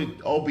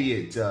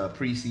 albeit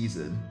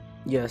preseason.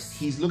 Yes.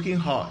 He's looking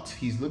hot.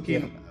 He's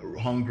looking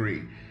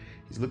hungry.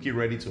 he's looking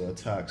ready to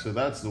attack. So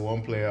that's the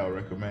one player I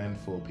recommend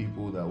for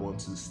people that want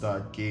to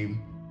start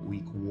game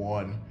week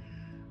 1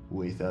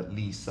 with at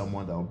least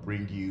someone that will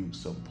bring you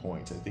some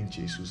points. I think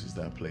Jesus is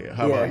that player.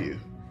 How about you?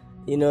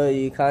 You know,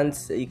 you can't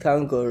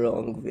go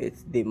wrong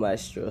with the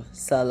maestro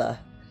Salah.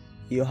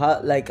 You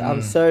have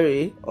I'm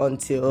sorry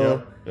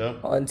until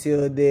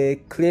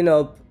they clean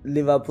up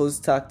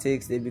Liverpool's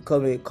tactics, they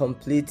become a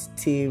complete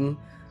team,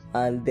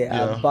 and there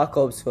are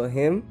backups for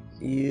him.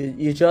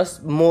 You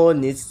just more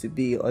needs to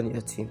be on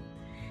your team,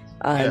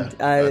 and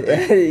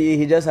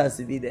he just has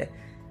to be there.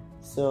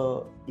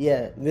 So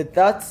with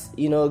that,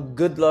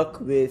 good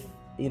luck with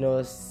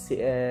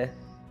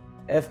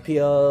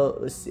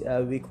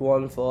FPL week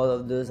 1 for all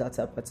of those that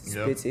are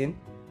participating.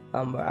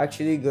 We're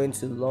actually going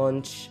to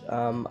launch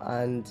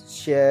and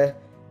share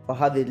or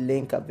have a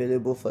link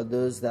available for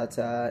those that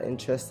are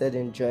interested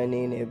in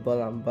joining a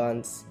Ball and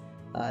Bands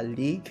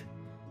league.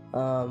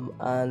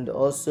 And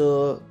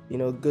also,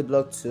 good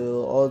luck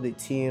to all the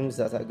teams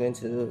that are going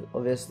to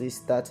obviously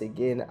start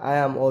again. I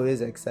am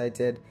always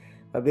excited.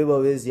 My babe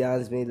always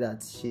yarns me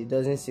that she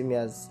doesn't see me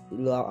as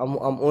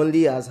I'm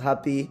only as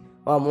happy.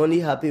 I'm only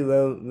happy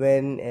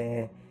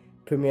when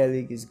Premier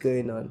League is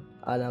going on,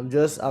 and I'm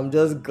just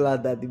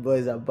glad that the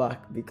boys are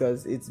back,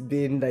 because it's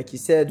been, like you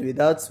said,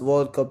 without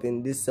World Cup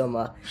in this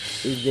summer,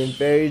 it's been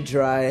very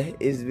dry.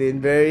 It's been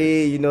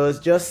very, it's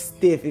just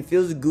stiff. It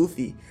feels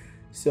goofy.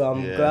 So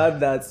I'm glad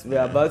that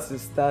we're about to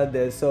start.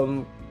 There's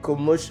some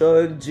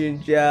commotion,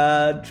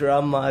 ginger,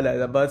 drama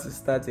that's about to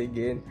start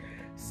again.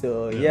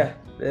 So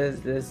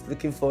let's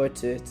looking forward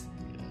to it.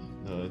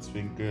 No, it's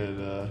been good.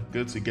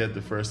 Good to get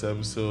the first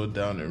episode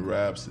down in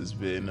wraps. It's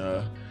been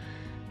a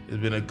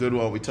good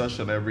one. We touched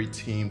on every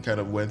team, kind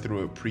of went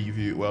through a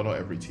preview. Well, not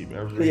every team,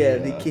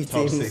 the key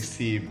top teams. 6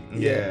 team.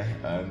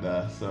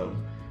 And some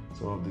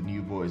of the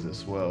new boys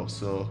as well.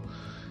 So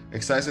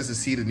excited to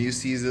see the new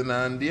season.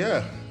 And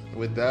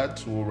with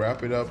that, we'll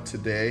wrap it up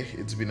today.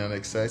 It's been an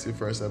exciting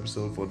first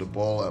episode for the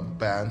Ball and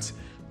Bands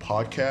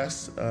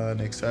podcast, and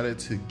excited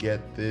to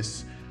get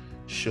this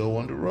show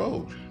on the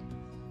road.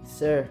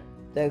 Sir,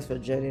 thanks for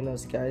joining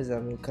us, guys,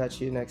 and we'll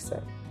catch you next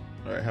time.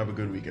 All right, have a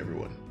good week,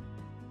 everyone.